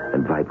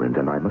and vibrant,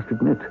 and I must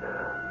admit,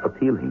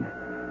 appealing.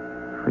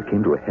 It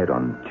came to a head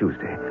on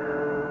Tuesday.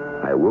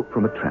 I awoke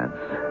from a trance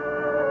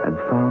and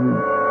found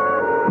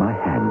my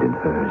hand in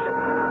hers,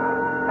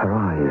 her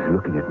eyes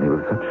looking at me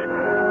with such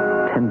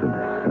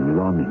tenderness and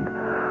longing.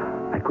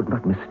 I could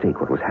not mistake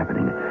what was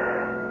happening.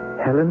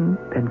 Helen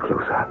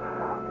Penclosa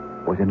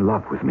was in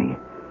love with me.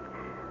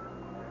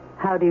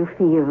 How do you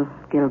feel,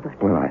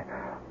 Gilbert? Well,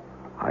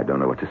 I don't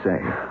know what to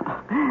say.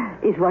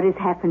 Is what is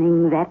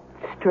happening that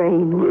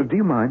strange? Do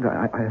you mind?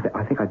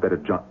 I think I'd better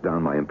jot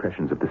down my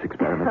impressions of this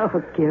experiment.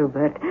 Oh,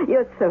 Gilbert,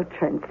 you're so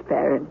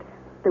transparent.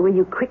 The way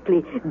you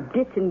quickly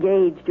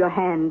disengaged your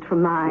hand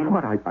from mine.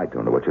 What? I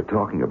don't know what you're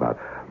talking about.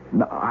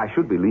 No, I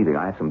should be leaving.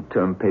 I have some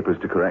term papers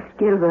to correct.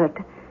 Gilbert,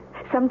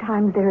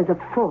 sometimes there is a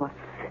force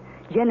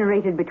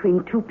generated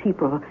between two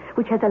people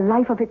which has a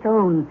life of its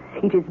own.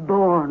 It is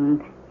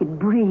born. It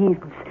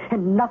breathes,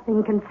 and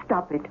nothing can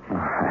stop it.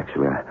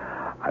 Actually,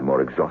 I'm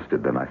more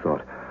exhausted than I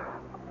thought.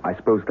 I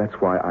suppose that's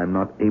why I'm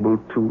not able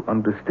to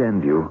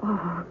understand you.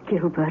 Oh,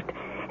 Gilbert,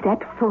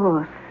 that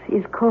force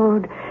is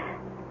called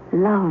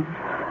love.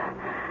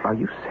 Are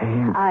you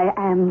saying... I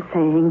am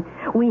saying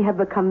we have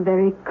become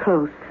very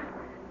close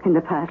in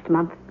the past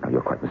month. No,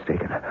 you're quite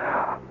mistaken.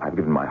 I've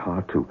given my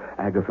heart to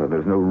Agatha.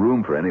 There's no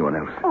room for anyone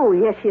else. Oh,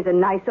 yes, she's a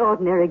nice,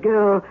 ordinary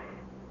girl,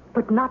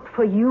 but not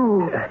for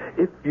you.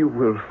 If you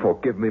will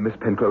forgive me, Miss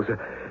Penclosa,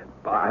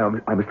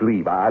 I must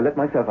leave. I let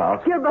myself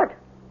out. Gilbert,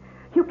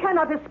 you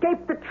cannot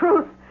escape the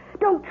truth.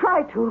 Don't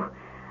try to.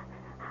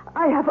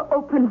 I have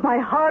opened my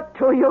heart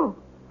to you.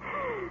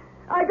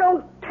 I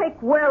don't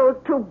take well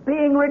to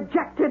being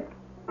rejected.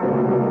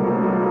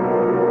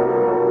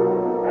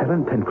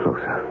 Helen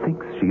Penclosa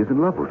thinks she is in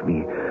love with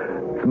me.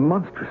 It's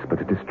monstrous, but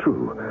it is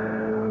true.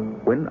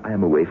 When I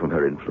am away from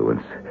her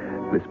influence,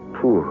 this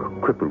poor,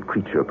 crippled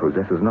creature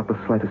possesses not the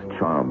slightest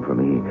charm for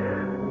me.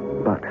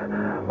 But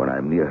when I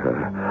am near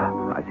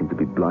her, I seem to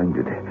be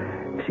blinded.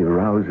 She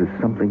arouses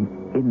something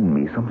in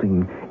me,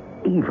 something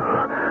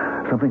evil,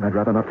 something I'd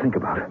rather not think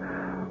about.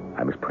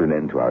 I must put an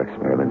end to our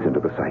experiments into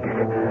the psychic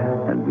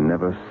and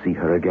never see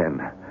her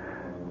again.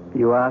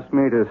 You asked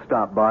me to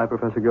stop by,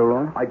 Professor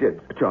Gilroy? I did.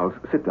 Charles,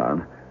 sit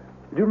down.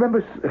 Do you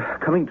remember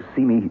coming to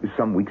see me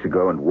some weeks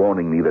ago and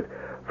warning me that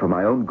for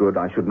my own good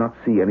I should not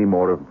see any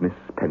more of Miss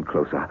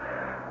Penclosa?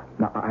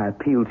 Now, I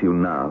appeal to you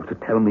now to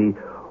tell me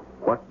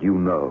what you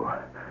know.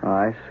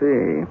 I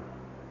see.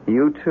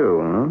 You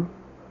too,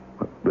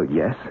 huh?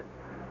 Yes?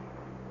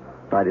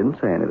 I didn't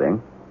say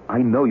anything. I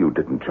know you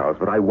didn't, Charles,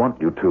 but I want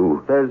you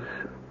to. There's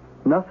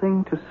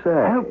nothing to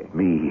say. Help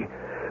me.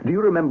 Do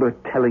you remember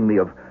telling me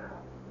of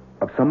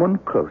someone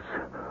close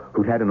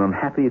who'd had an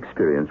unhappy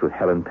experience with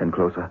Helen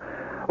Penclosa?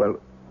 Well,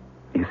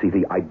 you see,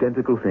 the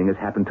identical thing has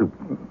happened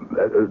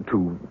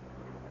to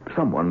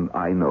someone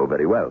I know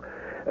very well.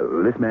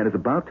 This man is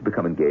about to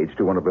become engaged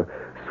to one of the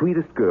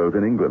sweetest girls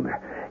in England.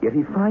 Yet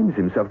he finds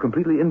himself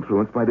completely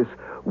influenced by this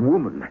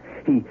woman.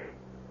 He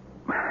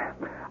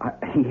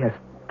has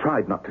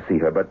tried not to see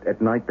her, but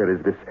at night there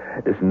is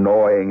this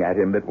gnawing at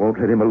him that won't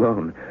let him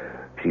alone.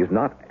 She is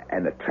not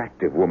an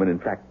attractive woman, in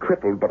fact,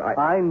 crippled, but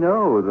I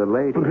know the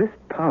lady. This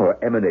power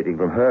emanating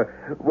from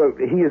her, well,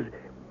 he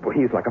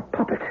is like a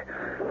puppet.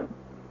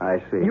 I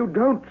see. You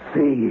don't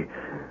see.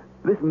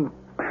 This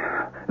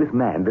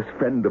man, this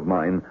friend of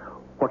mine,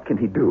 what can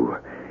he do?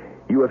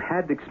 You have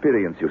had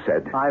experience, you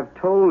said. I've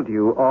told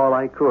you all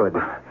I could.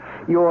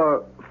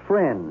 Your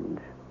friend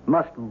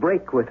must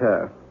break with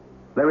her.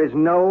 There is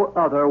no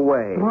other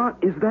way. What?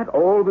 Is that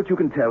all that you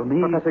can tell me?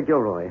 Professor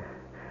Gilroy,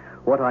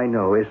 what I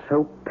know is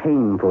so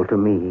painful to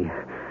me.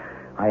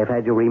 I have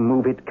had to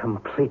remove it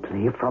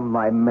completely from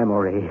my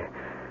memory.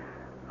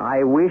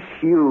 I wish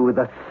you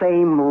the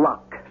same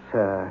luck,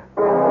 sir.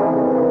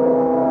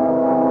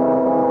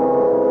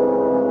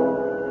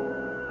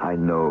 I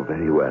know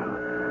very well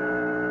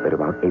that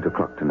about 8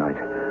 o'clock tonight,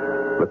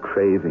 the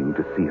craving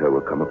to see her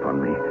will come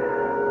upon me.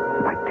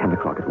 By 10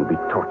 o'clock, it will be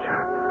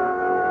torture.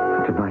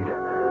 And tonight,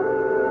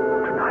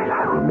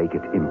 I will make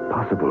it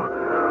impossible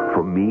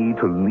for me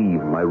to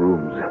leave my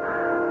rooms.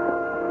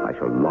 I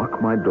shall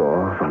lock my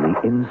door from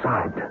the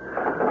inside,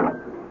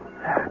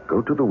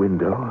 go to the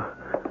window,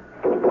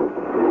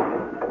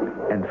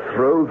 and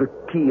throw the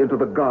key into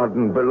the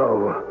garden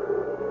below.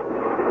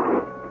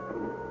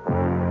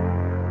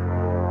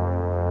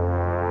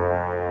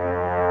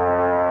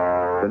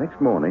 The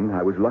next morning,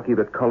 I was lucky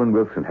that Colin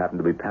Wilson happened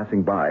to be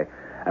passing by,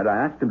 and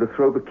I asked him to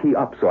throw the key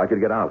up so I could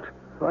get out.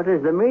 What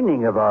is the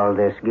meaning of all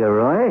this,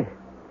 Gilroy?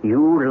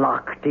 You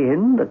locked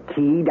in the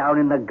key down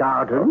in the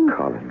garden?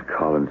 Oh,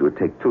 Collins, it would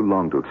take too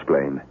long to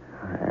explain.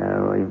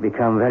 Well, we've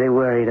become very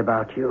worried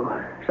about you.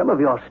 Some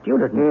of your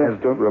students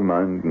have... Don't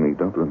remind me.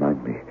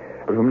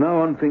 But from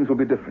now on, things will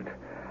be different.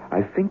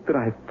 I think that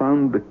I have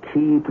found the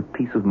key to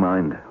peace of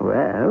mind.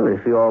 Well,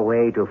 if your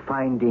way to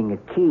finding a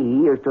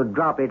key is to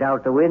drop it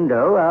out the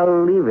window,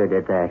 I'll leave it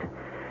at that.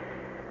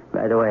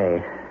 By the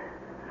way,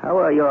 how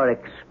are your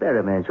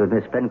experiments with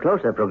Miss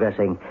Penclosa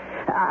progressing?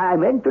 I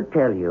meant to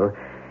tell you,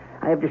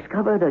 I have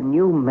discovered a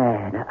new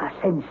man, a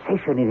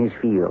sensation in his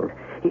field.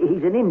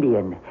 He's an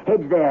Indian,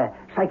 heads their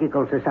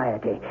psychical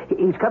society.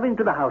 He's coming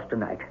to the house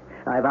tonight.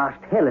 I've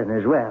asked Helen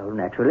as well,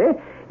 naturally.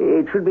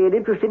 It should be an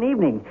interesting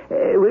evening.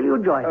 Will you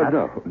join us?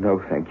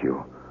 No, thank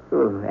you.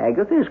 Oh,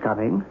 Agatha's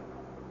coming.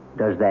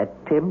 Does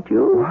that tempt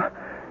you? What?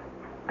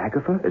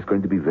 Agatha is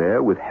going to be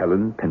there with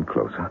Helen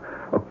Penclosa.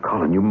 Oh,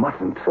 Colin, you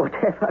mustn't.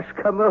 Whatever's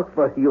come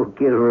over you,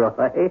 Gilroy?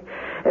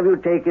 Have you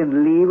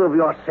taken leave of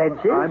your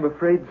senses? I'm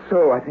afraid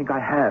so. I think I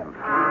have.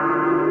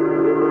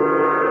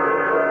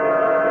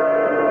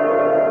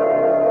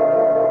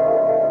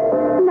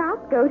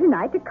 Not go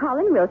tonight to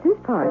Colin Wilson's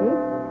party?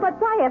 But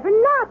why ever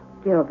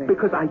not, Gilbert?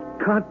 Because I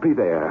can't be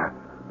there.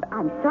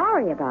 I'm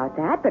sorry about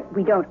that, but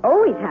we don't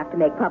always have to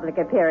make public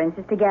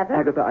appearances together.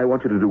 Agatha, I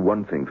want you to do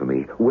one thing for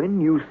me. When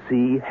you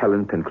see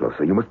Helen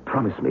Penclosa, you must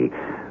promise me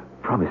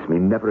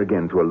never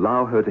again to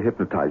allow her to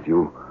hypnotize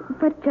you.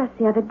 But just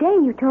the other day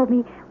you told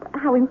me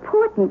how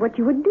important what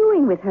you were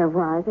doing with her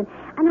was,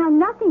 and how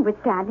nothing would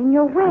stand in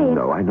your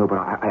way. I know, but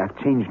I have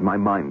changed my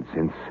mind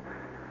since.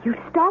 You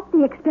stopped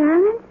the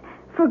experiments?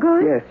 For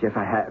good? Yes,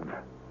 I have.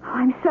 Oh,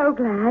 I'm so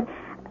glad.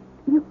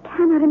 You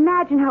cannot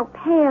imagine how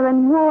pale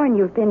and worn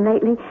you've been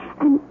lately,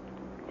 and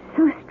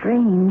so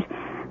strange.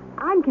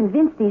 I'm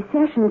convinced these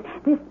sessions,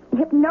 this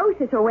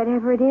hypnosis or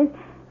whatever it is,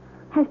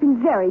 has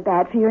been very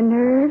bad for your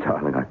nerves.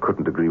 Darling, I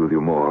couldn't agree with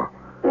you more.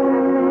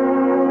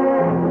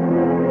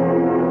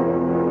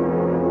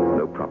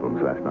 No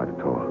problems last night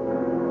at all.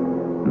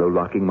 No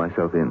locking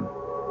myself in,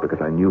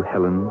 because I knew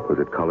Helen was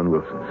at Colin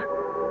Wilson's.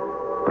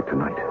 But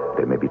tonight,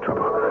 there may be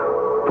trouble.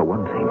 For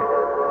one thing,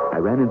 I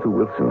ran into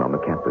Wilson on the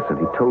campus, and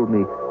he told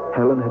me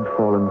Helen had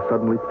fallen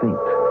suddenly faint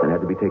and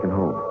had to be taken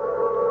home.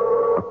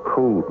 A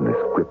coldness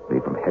gripped me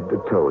from head to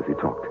toe as he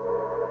talked.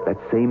 That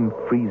same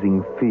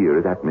freezing fear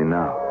is at me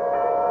now.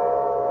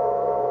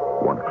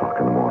 1 o'clock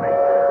in the morning.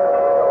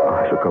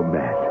 I shall go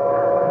mad.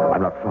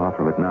 I'm not far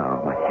from it now.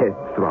 My head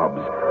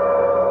throbs.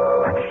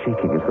 I'm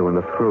shaking as though in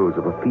the throes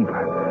of a fever.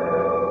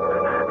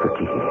 The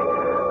key.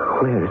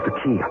 Where is the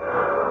key?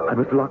 I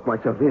must lock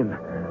myself in.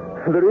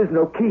 There is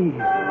no key.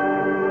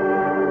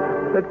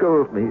 Let go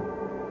of me.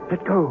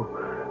 Let go.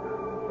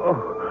 Oh,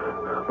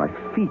 my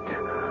feet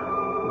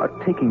are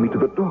taking me to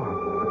the door.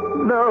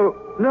 No.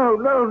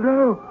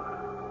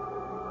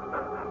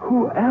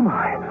 Who am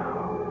I?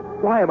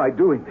 Why am I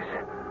doing this?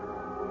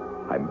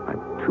 I'm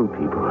two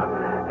people.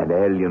 An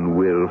alien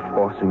will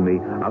forcing me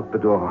out the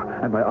door,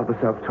 and my other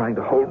self trying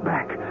to hold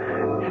back.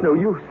 It's no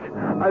use.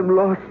 I'm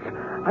lost.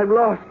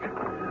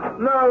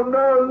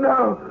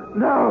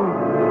 No.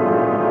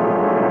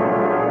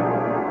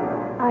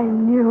 I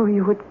knew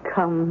you would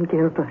come,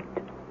 Gilbert.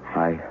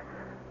 I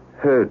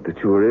heard that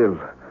you were ill.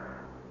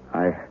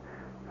 I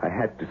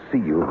had to see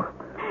you.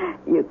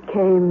 You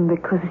came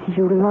because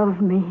you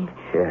love me.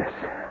 Yes.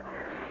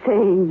 Say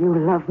you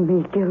love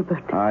me,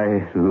 Gilbert.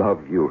 I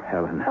love you,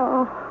 Helen.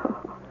 Oh,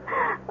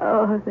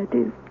 that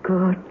is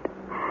good.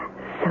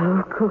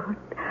 So good.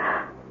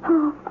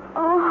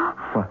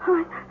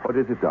 What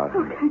is it,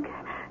 darling?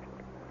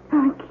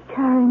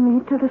 Carry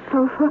me to the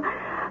sofa.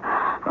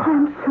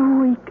 I'm so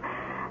weak.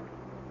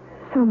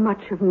 So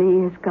much of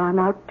me has gone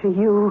out to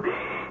you,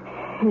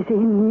 is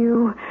in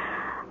you.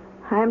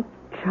 I'm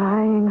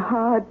trying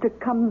hard to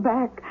come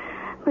back,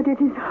 but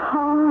it is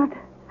hard.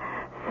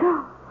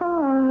 So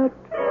hard.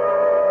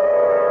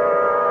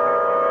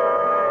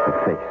 Her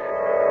face,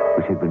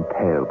 which had been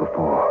pale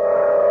before,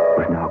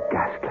 was now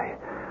ghastly.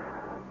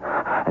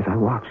 As I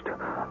watched,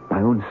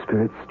 my own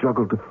spirit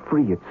struggled to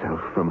free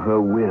itself from her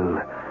will.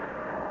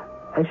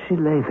 As she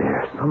lay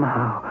there,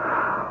 somehow,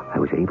 I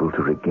was able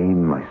to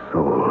regain my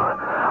soul.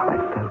 I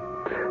felt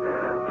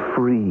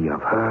free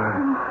of her.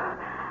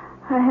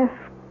 I have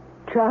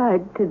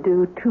tried to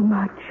do too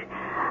much.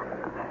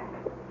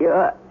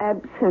 Your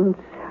absence.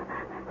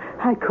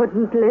 I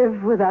couldn't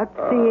live without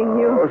seeing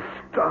you.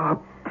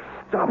 Stop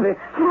it.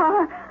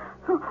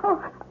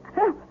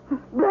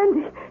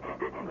 Brandy.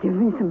 Give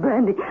me some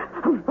brandy.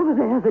 Over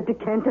there, the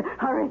decanter.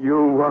 Hurry.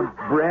 You want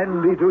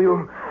brandy, do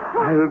you?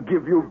 I'll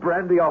give you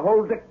brandy, a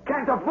whole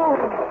decanter full.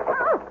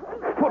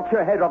 Put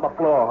your head on the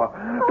floor.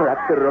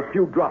 Perhaps there are a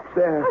few drops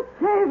there.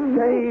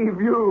 Save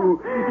you.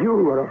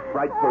 You are a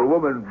frightful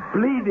woman,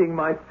 bleeding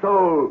my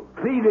soul,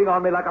 feeding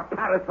on me like a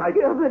parasite.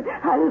 Gilbert,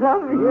 I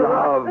love you.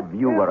 Love?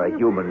 You were a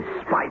human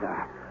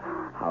spider.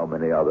 How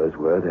many others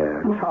were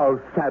there? Charles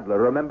Sadler,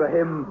 remember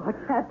him? What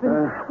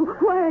happened?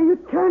 Why are you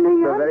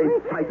turning on me? The very me?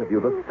 sight of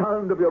you, the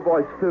sound of your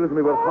voice fills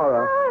me with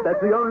horror.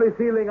 That's the only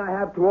feeling I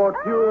have towards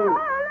you.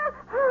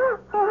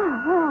 I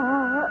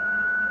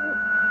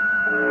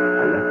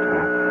left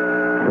her,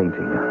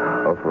 fainting,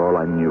 or for all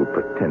I knew,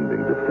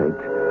 pretending to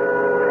faint.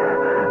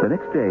 The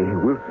next day,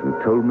 Wilson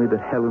told me that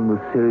Helen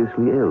was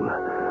seriously ill.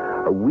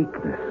 A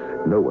weakness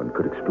no one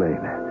could explain.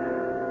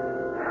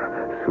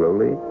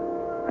 Slowly,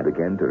 I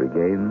began to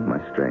regain my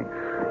strength,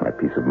 my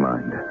peace of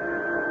mind.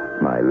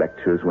 My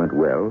lectures went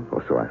well,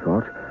 or so I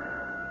thought.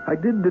 I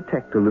did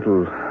detect a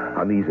little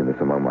uneasiness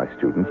among my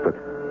students, but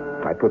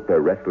I put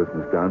their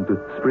restlessness down to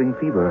spring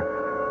fever.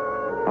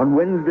 On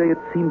Wednesday, it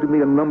seemed to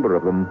me a number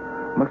of them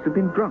must have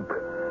been drunk.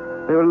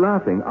 They were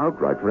laughing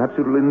outright for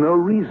absolutely no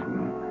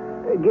reason.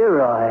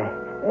 Gilroy,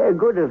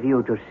 good of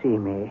you to see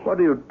me. What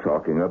are you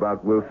talking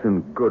about,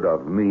 Wilson? Good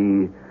of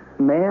me?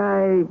 May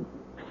I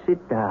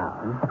sit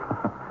down?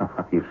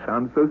 You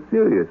sound so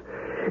serious.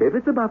 If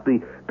it's about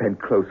the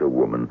Penclosa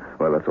woman,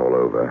 well, that's all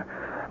over.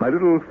 My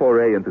little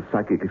foray into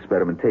psychic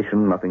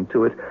experimentation, nothing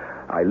to it.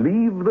 I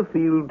leave the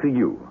field to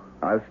you.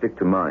 I'll stick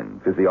to mine,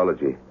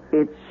 physiology.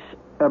 It's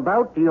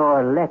about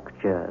your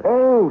lecture.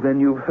 Oh, then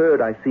you've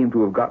heard I seem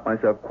to have got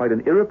myself quite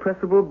an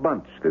irrepressible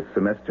bunch this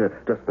semester,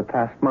 just the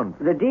past month.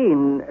 The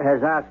dean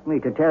has asked me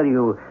to tell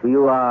you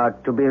you are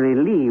to be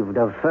relieved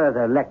of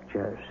further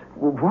lectures.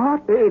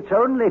 What? It's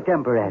only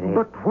temporary.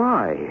 But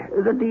why?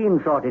 The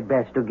dean thought it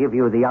best to give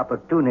you the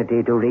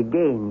opportunity to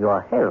regain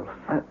your health.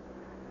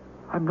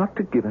 I'm not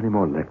to give any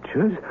more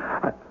lectures.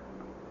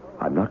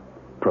 I'm not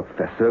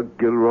Professor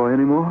Gilroy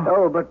anymore.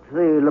 Oh, but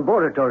the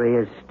laboratory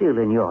is still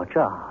in your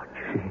charge.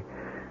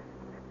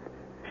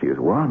 She has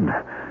won.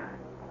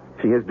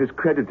 She has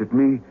discredited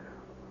me,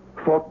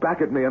 fought back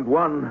at me, and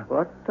won.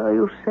 What are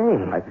you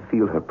saying? I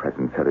feel her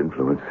presence, her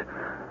influence.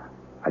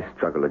 I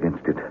struggle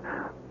against it.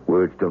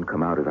 Words don't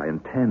come out as I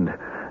intend.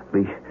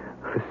 The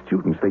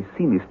students, they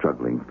see me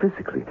struggling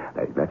physically.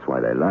 That's why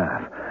they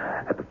laugh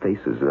at the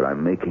faces that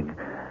I'm making.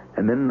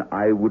 And then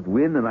I would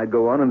win, and I'd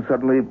go on, and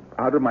suddenly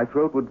out of my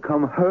throat would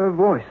come her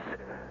voice,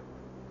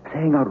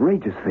 saying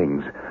outrageous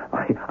things.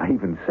 I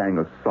even sang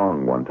a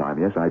song one time.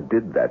 Yes, I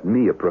did that.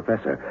 Me, a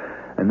professor.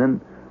 And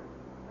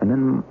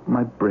then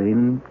my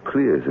brain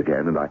clears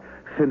again, and I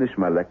finish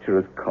my lecture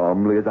as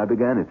calmly as I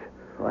began it.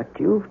 What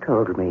you've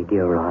told me,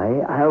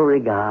 Gilroy, I'll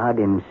regard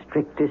in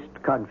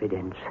strictest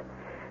confidence.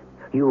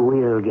 You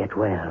will get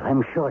well,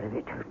 I'm sure of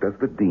it. Does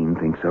the dean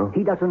think so?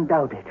 He doesn't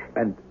doubt it.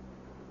 And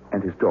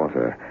his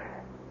daughter,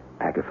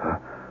 Agatha,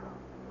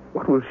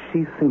 what will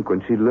she think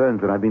when she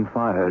learns that I've been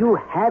fired? You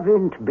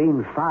haven't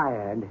been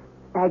fired.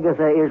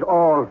 Agatha is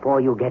all for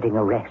you getting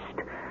a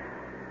rest.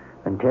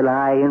 Until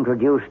I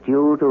introduced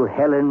you to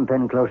Helen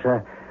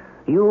Penclosa,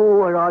 you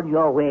were on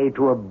your way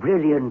to a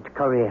brilliant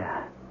career.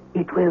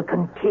 It will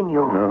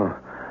continue.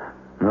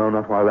 No,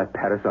 not while that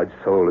parasite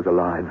soul is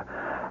alive.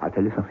 I'll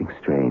tell you something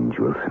strange,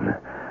 Wilson.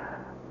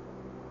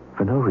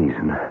 For no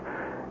reason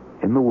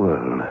in the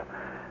world,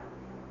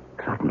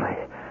 suddenly,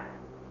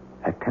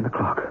 at 10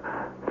 o'clock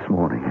this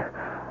morning,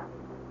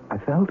 I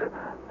felt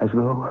as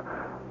though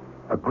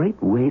a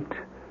great weight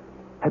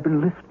had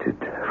been lifted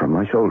from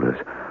my shoulders.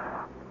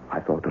 I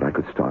thought that I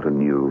could start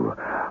anew.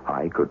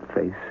 I could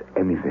face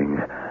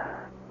anything.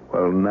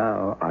 Well,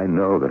 now I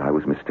know that I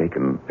was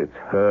mistaken. It's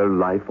her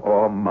life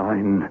or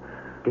mine.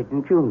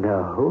 Didn't you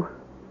know?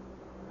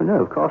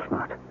 No, of course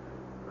not.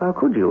 How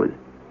could you?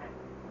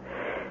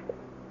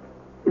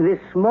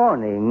 This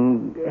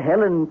morning,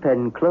 Helen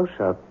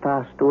Penclosa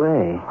passed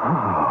away.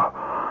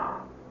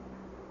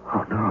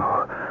 Oh,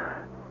 no.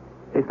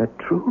 Is that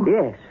true?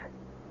 Yes.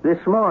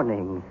 This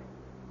morning,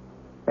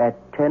 at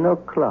 10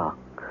 o'clock.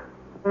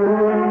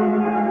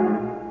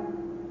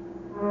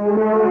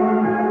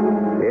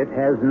 It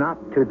has not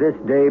to this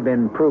day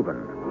been proven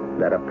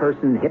that a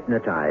person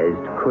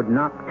hypnotized could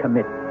not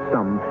commit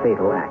some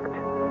fatal act.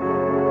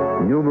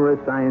 Numerous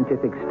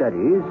scientific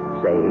studies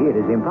say it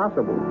is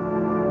impossible,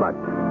 but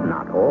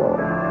not all.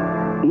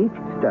 Each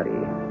study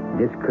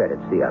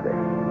discredits the other.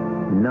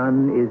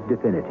 None is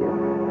definitive.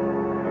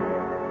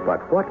 But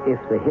what if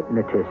the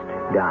hypnotist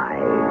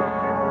dies?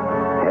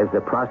 Has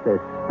the process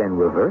been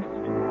reversed?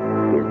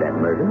 Is that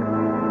murder?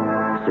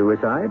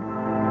 Suicide?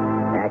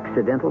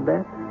 Accidental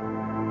death?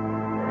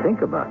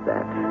 Think about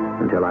that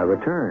until I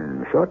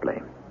return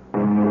shortly.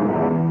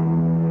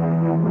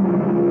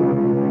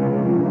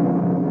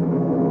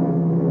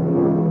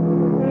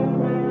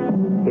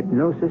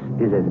 Hypnosis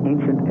is as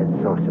ancient as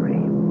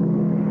sorcery.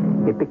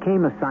 It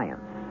became a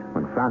science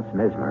when Franz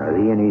Mesmer, the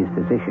Viennese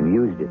physician,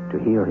 used it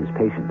to heal his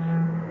patients.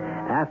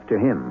 After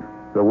him,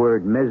 the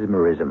word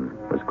mesmerism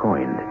was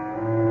coined.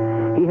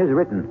 He has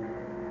written,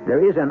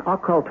 "There is an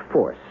occult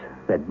force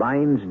that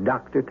binds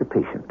doctor to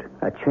patient,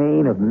 a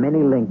chain of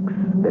many links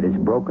that is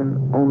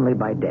broken only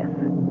by death."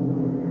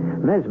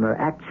 Mesmer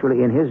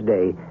actually, in his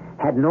day,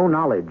 had no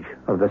knowledge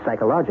of the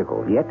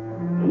psychological, yet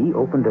he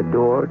opened a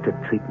door to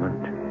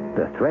treatment,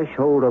 the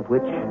threshold of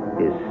which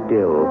is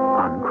still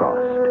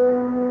uncrossed.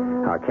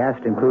 Our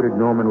cast included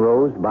Norman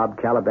Rose, Bob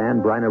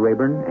Caliban, Bryna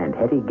Rayburn, and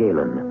Hetty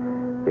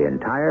Galen. The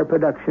entire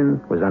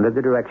production was under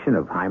the direction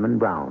of Hyman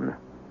Brown.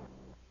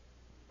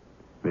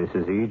 This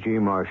is E.G.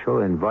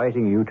 Marshall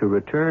inviting you to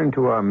return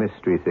to our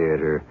Mystery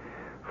Theater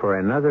for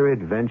another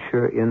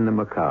adventure in the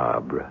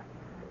macabre.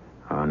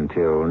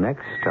 Until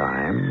next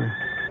time,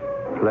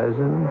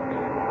 pleasant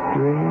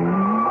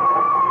dreams.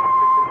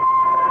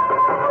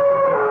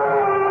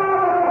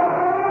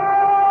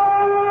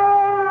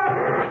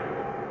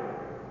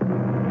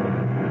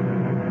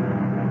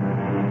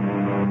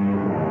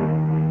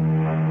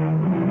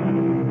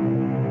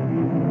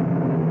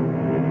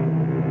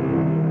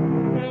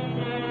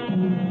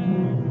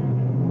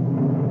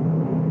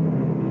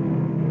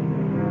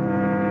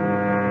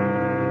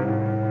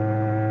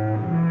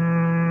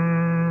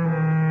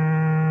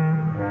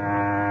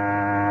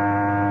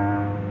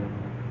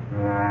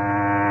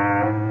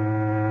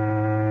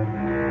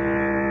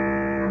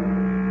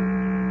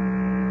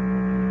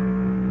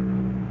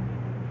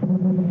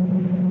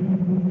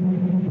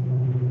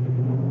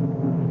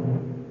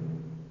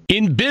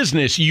 In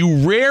business,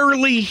 you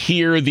rarely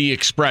hear the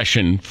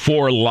expression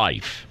 "for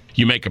life."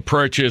 You make a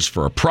purchase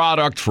for a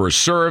product, for a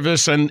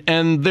service, and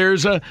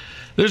there's a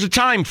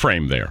time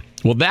frame there.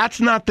 Well, that's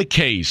not the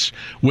case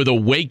with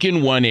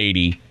Awaken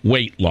 180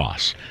 weight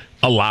loss.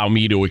 Allow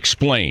me to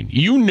explain.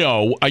 You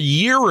know, a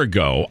year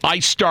ago, I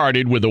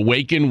started with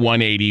Awaken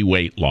 180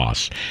 weight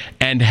loss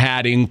and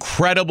had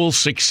incredible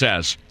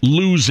success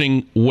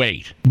losing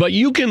weight. But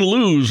you can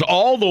lose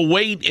all the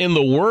weight in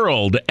the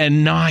world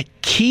and not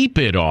keep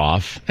it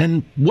off.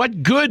 And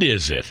what good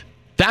is it?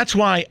 That's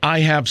why I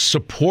have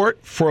support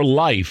for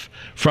life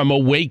from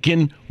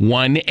Awaken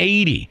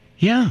 180.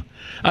 Yeah.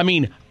 I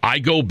mean, I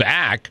go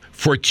back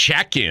for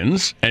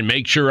check-ins and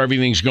make sure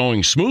everything's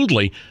going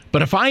smoothly.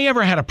 But if I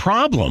ever had a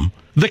problem,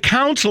 the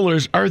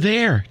counselors are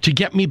there to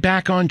get me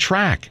back on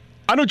track.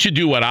 Why don't you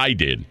do what I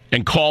did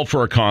and call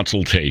for a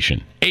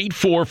consultation?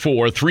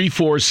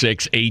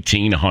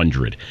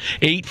 844-346-1800.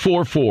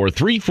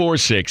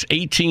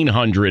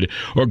 844-346-1800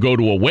 or go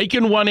to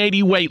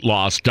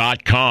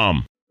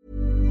awaken180weightloss.com.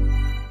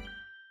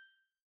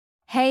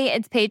 Hey,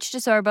 it's Paige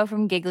DeSorbo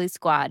from Giggly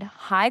Squad.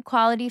 High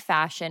quality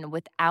fashion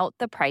without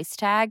the price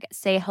tag.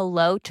 Say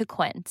hello to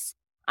Quince.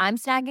 I'm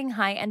snagging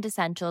high-end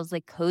essentials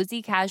like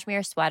cozy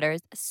cashmere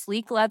sweaters,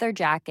 sleek leather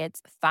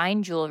jackets,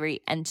 fine jewelry,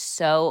 and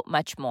so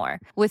much more.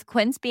 With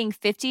Quince being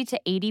 50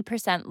 to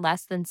 80%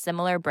 less than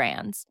similar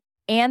brands.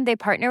 And they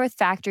partner with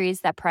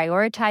factories that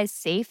prioritize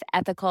safe,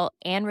 ethical,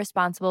 and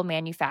responsible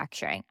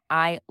manufacturing.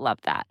 I love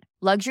that.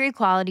 Luxury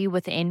quality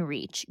within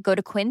reach. Go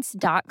to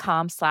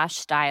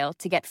quince.com/style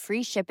to get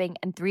free shipping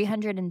and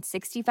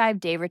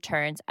 365-day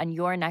returns on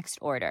your next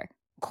order.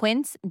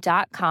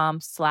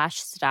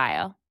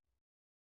 Quince.com/style.